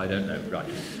hands go up, I don't know. Right,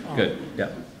 good,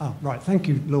 yeah. Oh, right, thank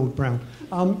you, Lord Browne.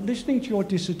 Listening to your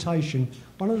dissertation,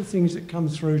 one of the things that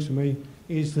comes through to me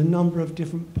is the number of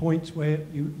different points where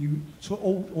you sort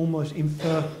of almost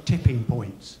infer tipping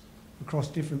points across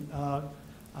different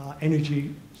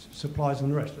energy supplies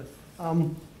and the rest of it.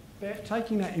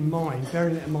 Taking that in mind,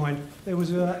 bearing that in mind, there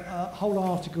was a whole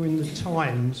article in the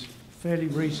Times fairly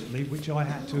recently, which I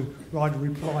had to write a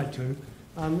reply to.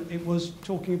 It was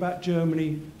talking about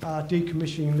Germany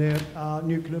decommissioning their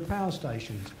nuclear power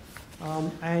stations.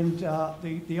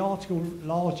 The article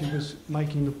largely was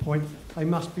making the point they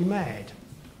must be mad,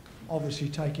 obviously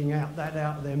taking that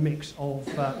out of their mix of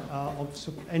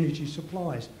energy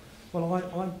supplies.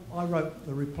 Well, I wrote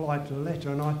the reply to the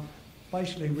letter, and I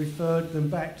basically referred them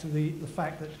back to the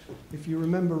fact that, if you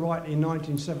remember rightly, in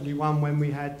 1971 when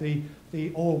we had the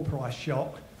oil price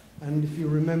shock, and if you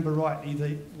remember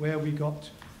rightly, where we got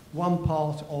one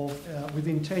part of,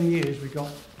 within 10 years, we got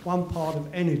one part of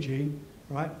energy,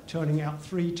 right, turning out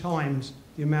 3 times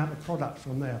the amount of product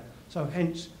from there. So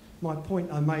hence, my point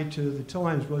I made to the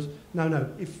Times was, no,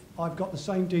 if I've got the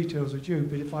same details as you,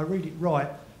 but if I read it right,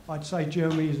 I'd say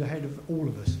Germany is ahead of all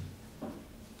of us.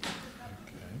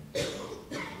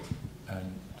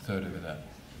 And third over there.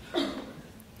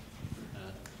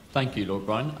 Thank you, Lord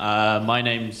Browne. My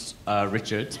name's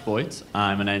Richard Boyd.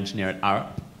 I'm an engineer at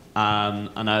Arup.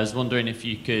 And I was wondering if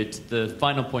you could, the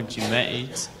final point you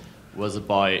made was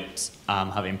about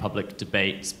having public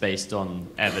debates based on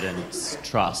evidence,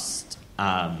 trust,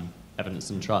 evidence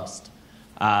and trust.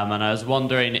 And I was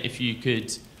wondering if you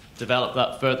could develop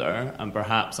that further and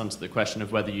perhaps answer the question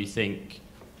of whether you think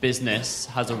business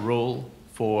has a role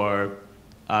for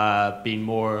being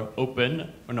more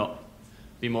open or not,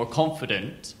 being more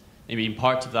confident in being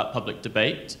part of that public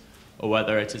debate, or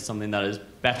whether it is something that is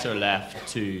better left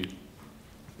to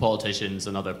politicians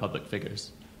and other public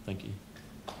figures. Thank you.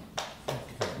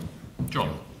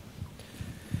 John.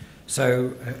 So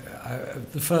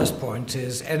the first point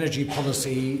is energy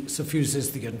policy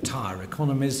suffuses the entire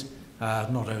economies,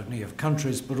 not only of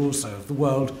countries but also of the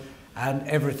world, and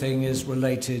everything is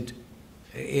related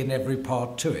in every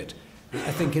part to it.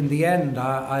 I think in the end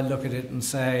I look at it and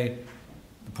say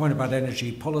the point about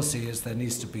energy policy is there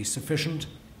needs to be sufficient,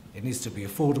 It needs to be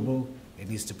affordable, it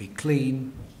needs to be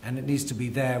clean, and it needs to be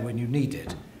there when you need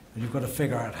it. And you've got to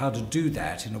figure out how to do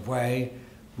that in a way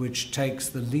which takes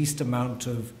the least amount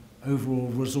of overall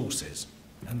resources.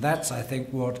 And that's, I think,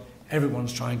 what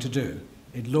everyone's trying to do.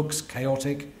 It looks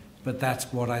chaotic, but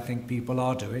that's what I think people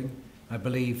are doing. I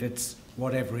believe it's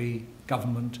what every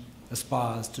government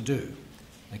aspires to do.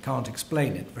 They can't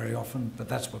explain it very often, but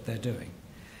that's what they're doing.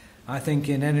 I think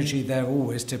in energy there are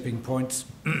always tipping points,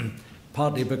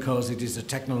 partly because it is a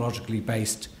technologically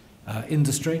based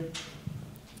industry,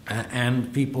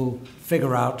 and people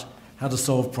figure out how to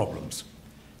solve problems.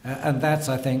 And that's,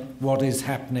 I think, what is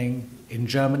happening in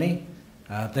Germany.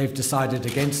 They've decided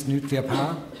against nuclear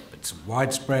power. It's a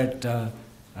widespread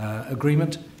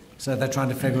agreement, so they're trying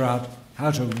to figure out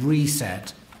how to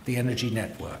reset the energy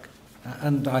network.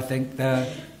 And I think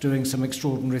they're doing some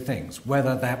extraordinary things.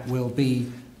 Whether that will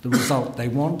be the result they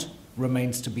want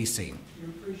remains to be seen. You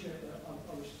appreciate that I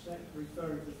was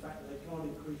referring to the fact that they can't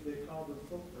increase their carbon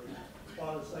footprint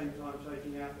while at the same time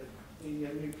taking out the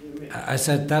nuclear mix. I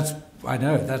said I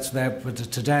know that's there, but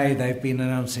today they've been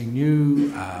announcing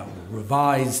new,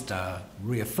 revised,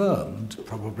 reaffirmed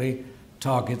probably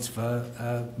targets for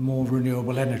more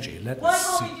renewable energy. Why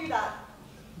can't we do that?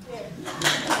 Yeah.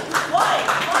 Why?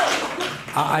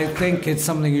 I think it's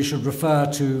something you should refer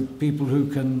to people who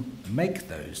can make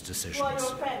those decisions. Why,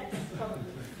 your friends?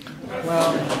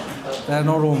 Well, they're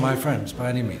not all my friends by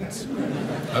any means.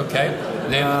 Okay.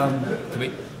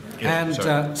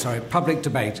 Public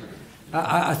debate.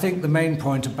 I think the main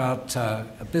point about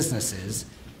businesses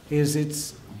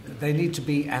is they need to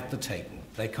be at the table.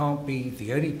 They can't be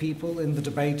the only people in the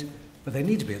debate, but they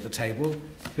need to be at the table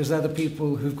because they're the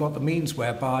people who've got the means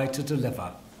whereby to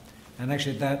deliver. And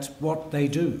actually that's what they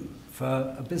do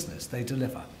for a business, they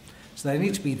deliver. So they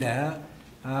need to be there.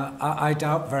 I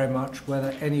doubt very much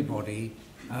whether anybody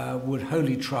would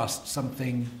wholly trust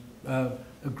something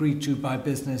agreed to by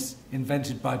business,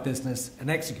 invented by business,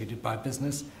 and executed by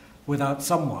business without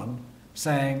someone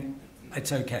saying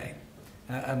it's okay.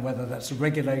 And whether that's a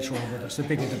regulator or whether it's a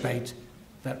bigger debate,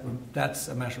 that's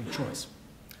a matter of choice.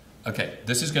 Okay,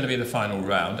 this is going to be the final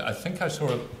round. I think I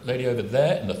saw a lady over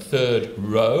there in the third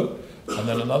row, and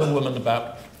then another woman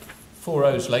about 4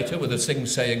 rows later with a thing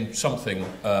saying something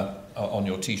on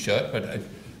your T-shirt. But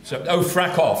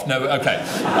frack off. No, okay.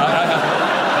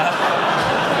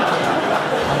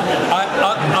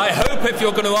 I hope if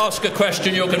you're going to ask a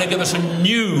question, you're going to give us a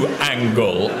new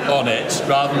angle on it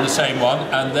rather than the same one.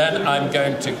 And then I'm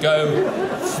going to go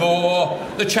for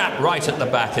the chap right at the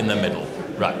back in the middle.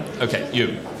 Right, okay,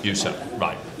 you sir,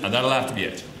 right. And that'll have to be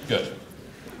it. Good.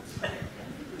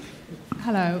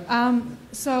 Hello.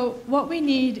 So what we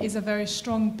need is a very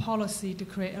strong policy to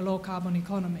create a low-carbon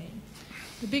economy.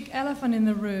 The big elephant in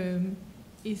the room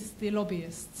is the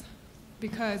lobbyists,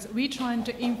 because we're trying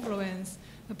to influence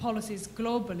the policies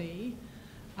globally,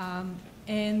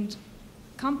 and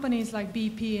companies like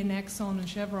BP and Exxon and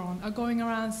Chevron are going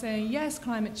around saying, yes,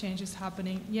 climate change is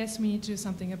happening, yes, we need to do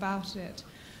something about it.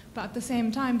 But at the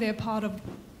same time, they're part of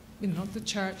the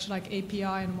church, like API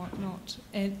and whatnot.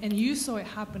 And you saw it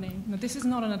happening. Now, this is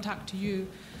not an attack to you.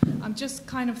 I'm just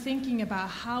kind of thinking about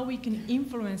how we can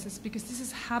influence this, because this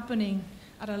is happening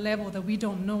at a level that we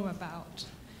don't know about.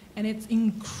 And it's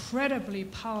incredibly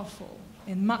powerful,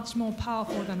 and much more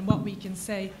powerful than what we can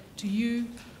say to you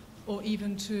or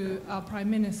even to our Prime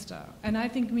Minister. And I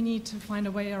think we need to find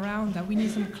a way around that. We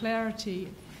need some clarity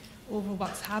over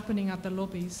what's happening at the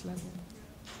lobbies level.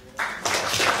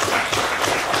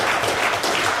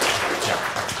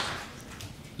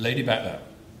 Lady back there.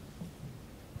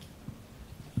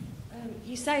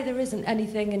 You say there isn't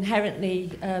anything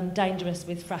inherently dangerous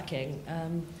with fracking.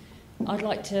 I'd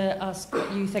like to ask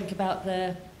what you think about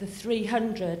the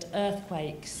 300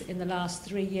 earthquakes in the last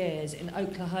 3 years in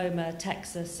Oklahoma,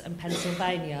 Texas and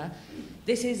Pennsylvania.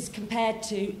 This is compared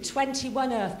to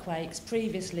 21 earthquakes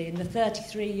previously in the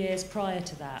 33 years prior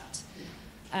to that.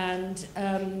 And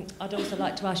I'd also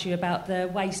like to ask you about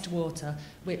the wastewater,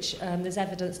 which there's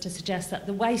evidence to suggest that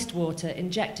the wastewater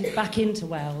injected back into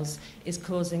wells is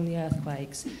causing the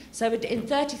earthquakes. So in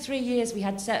 33 years we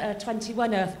had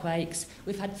 21 earthquakes.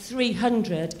 We've had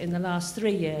 300 in the last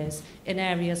 3 years in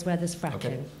areas where there's fracking.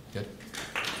 Okay, good.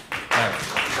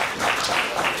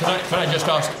 Can I just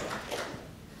ask,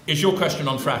 is your question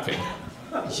on fracking?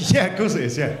 Yeah, of course it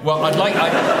is, yeah. Well, I'd like...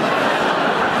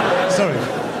 Sorry.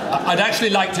 I'd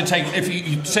actually like to take, if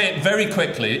you say it very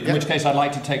quickly, in which case I'd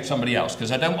like to take somebody else,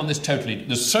 because I don't want this totally...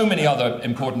 There's so many other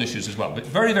important issues as well, but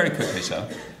very, very quickly, sir,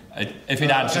 if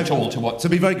it adds at all to what... To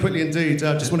be very quickly indeed,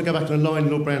 just want to go back to a line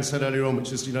Lord Browne said earlier on,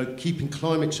 which is, keeping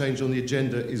climate change on the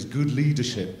agenda is good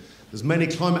leadership. There's many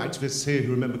climate activists here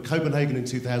who remember Copenhagen in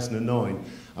 2009,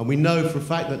 and we know for a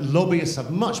fact that lobbyists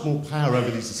have much more power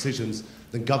over these decisions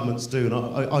than governments do. And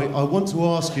I want to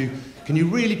ask you, can you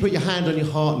really put your hand on your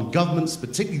heart, and governments,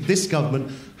 particularly this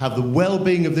government, have the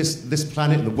well-being of this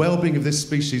planet and the well-being of this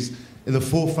species in the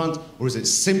forefront, or is it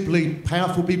simply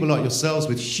powerful people like yourselves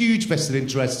with huge vested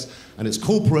interests, and it's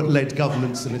corporate-led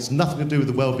governance, and it's nothing to do with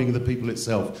the well-being of the people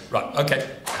itself? Right, okay.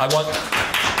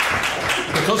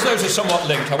 Because those are somewhat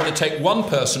linked, I want to take one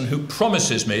person who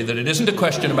promises me that it isn't a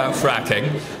question about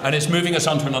fracking, and it's moving us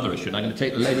on to another issue. And I'm going to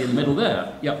take the lady in the middle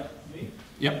there. Yep.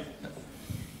 Yep.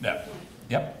 There.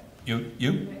 Yep. You?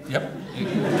 Yep.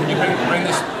 Can you bring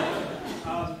this?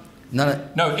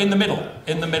 No, in the middle,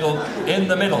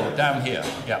 down here.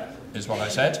 Yeah, is what I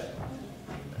said.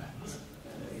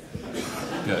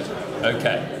 Good.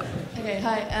 Okay. Okay,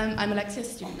 hi, I'm Alexia,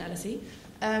 student at LSE.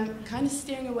 Kind of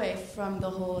steering away from the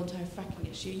whole entire fracking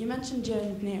issue. You mentioned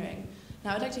geoengineering.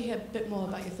 Now, I'd like to hear a bit more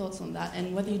about your thoughts on that,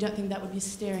 and whether you don't think that would be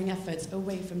steering efforts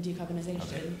away from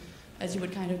decarbonisation, as you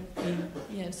would kind of be,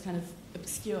 just kind of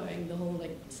obscuring the whole,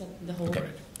 the whole... Okay.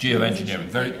 Geoengineering,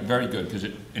 very, very good, because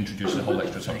it introduces a whole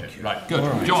extra subject. Right, good.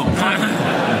 Right. John.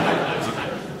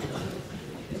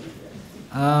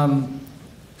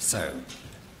 So,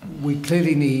 we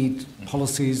clearly need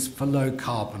policies for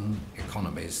low-carbon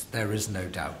economies. There is no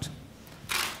doubt.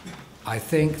 I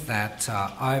think that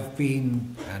I've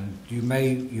been, and you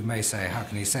may say, how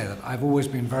can you say that? I've always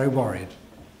been very worried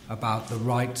about the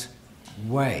right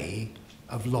way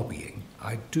of lobbying.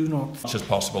 I do not... As much as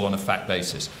possible on a fact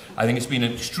basis. I think it's been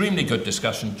an extremely good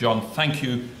discussion. John, thank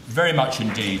you very much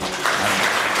indeed.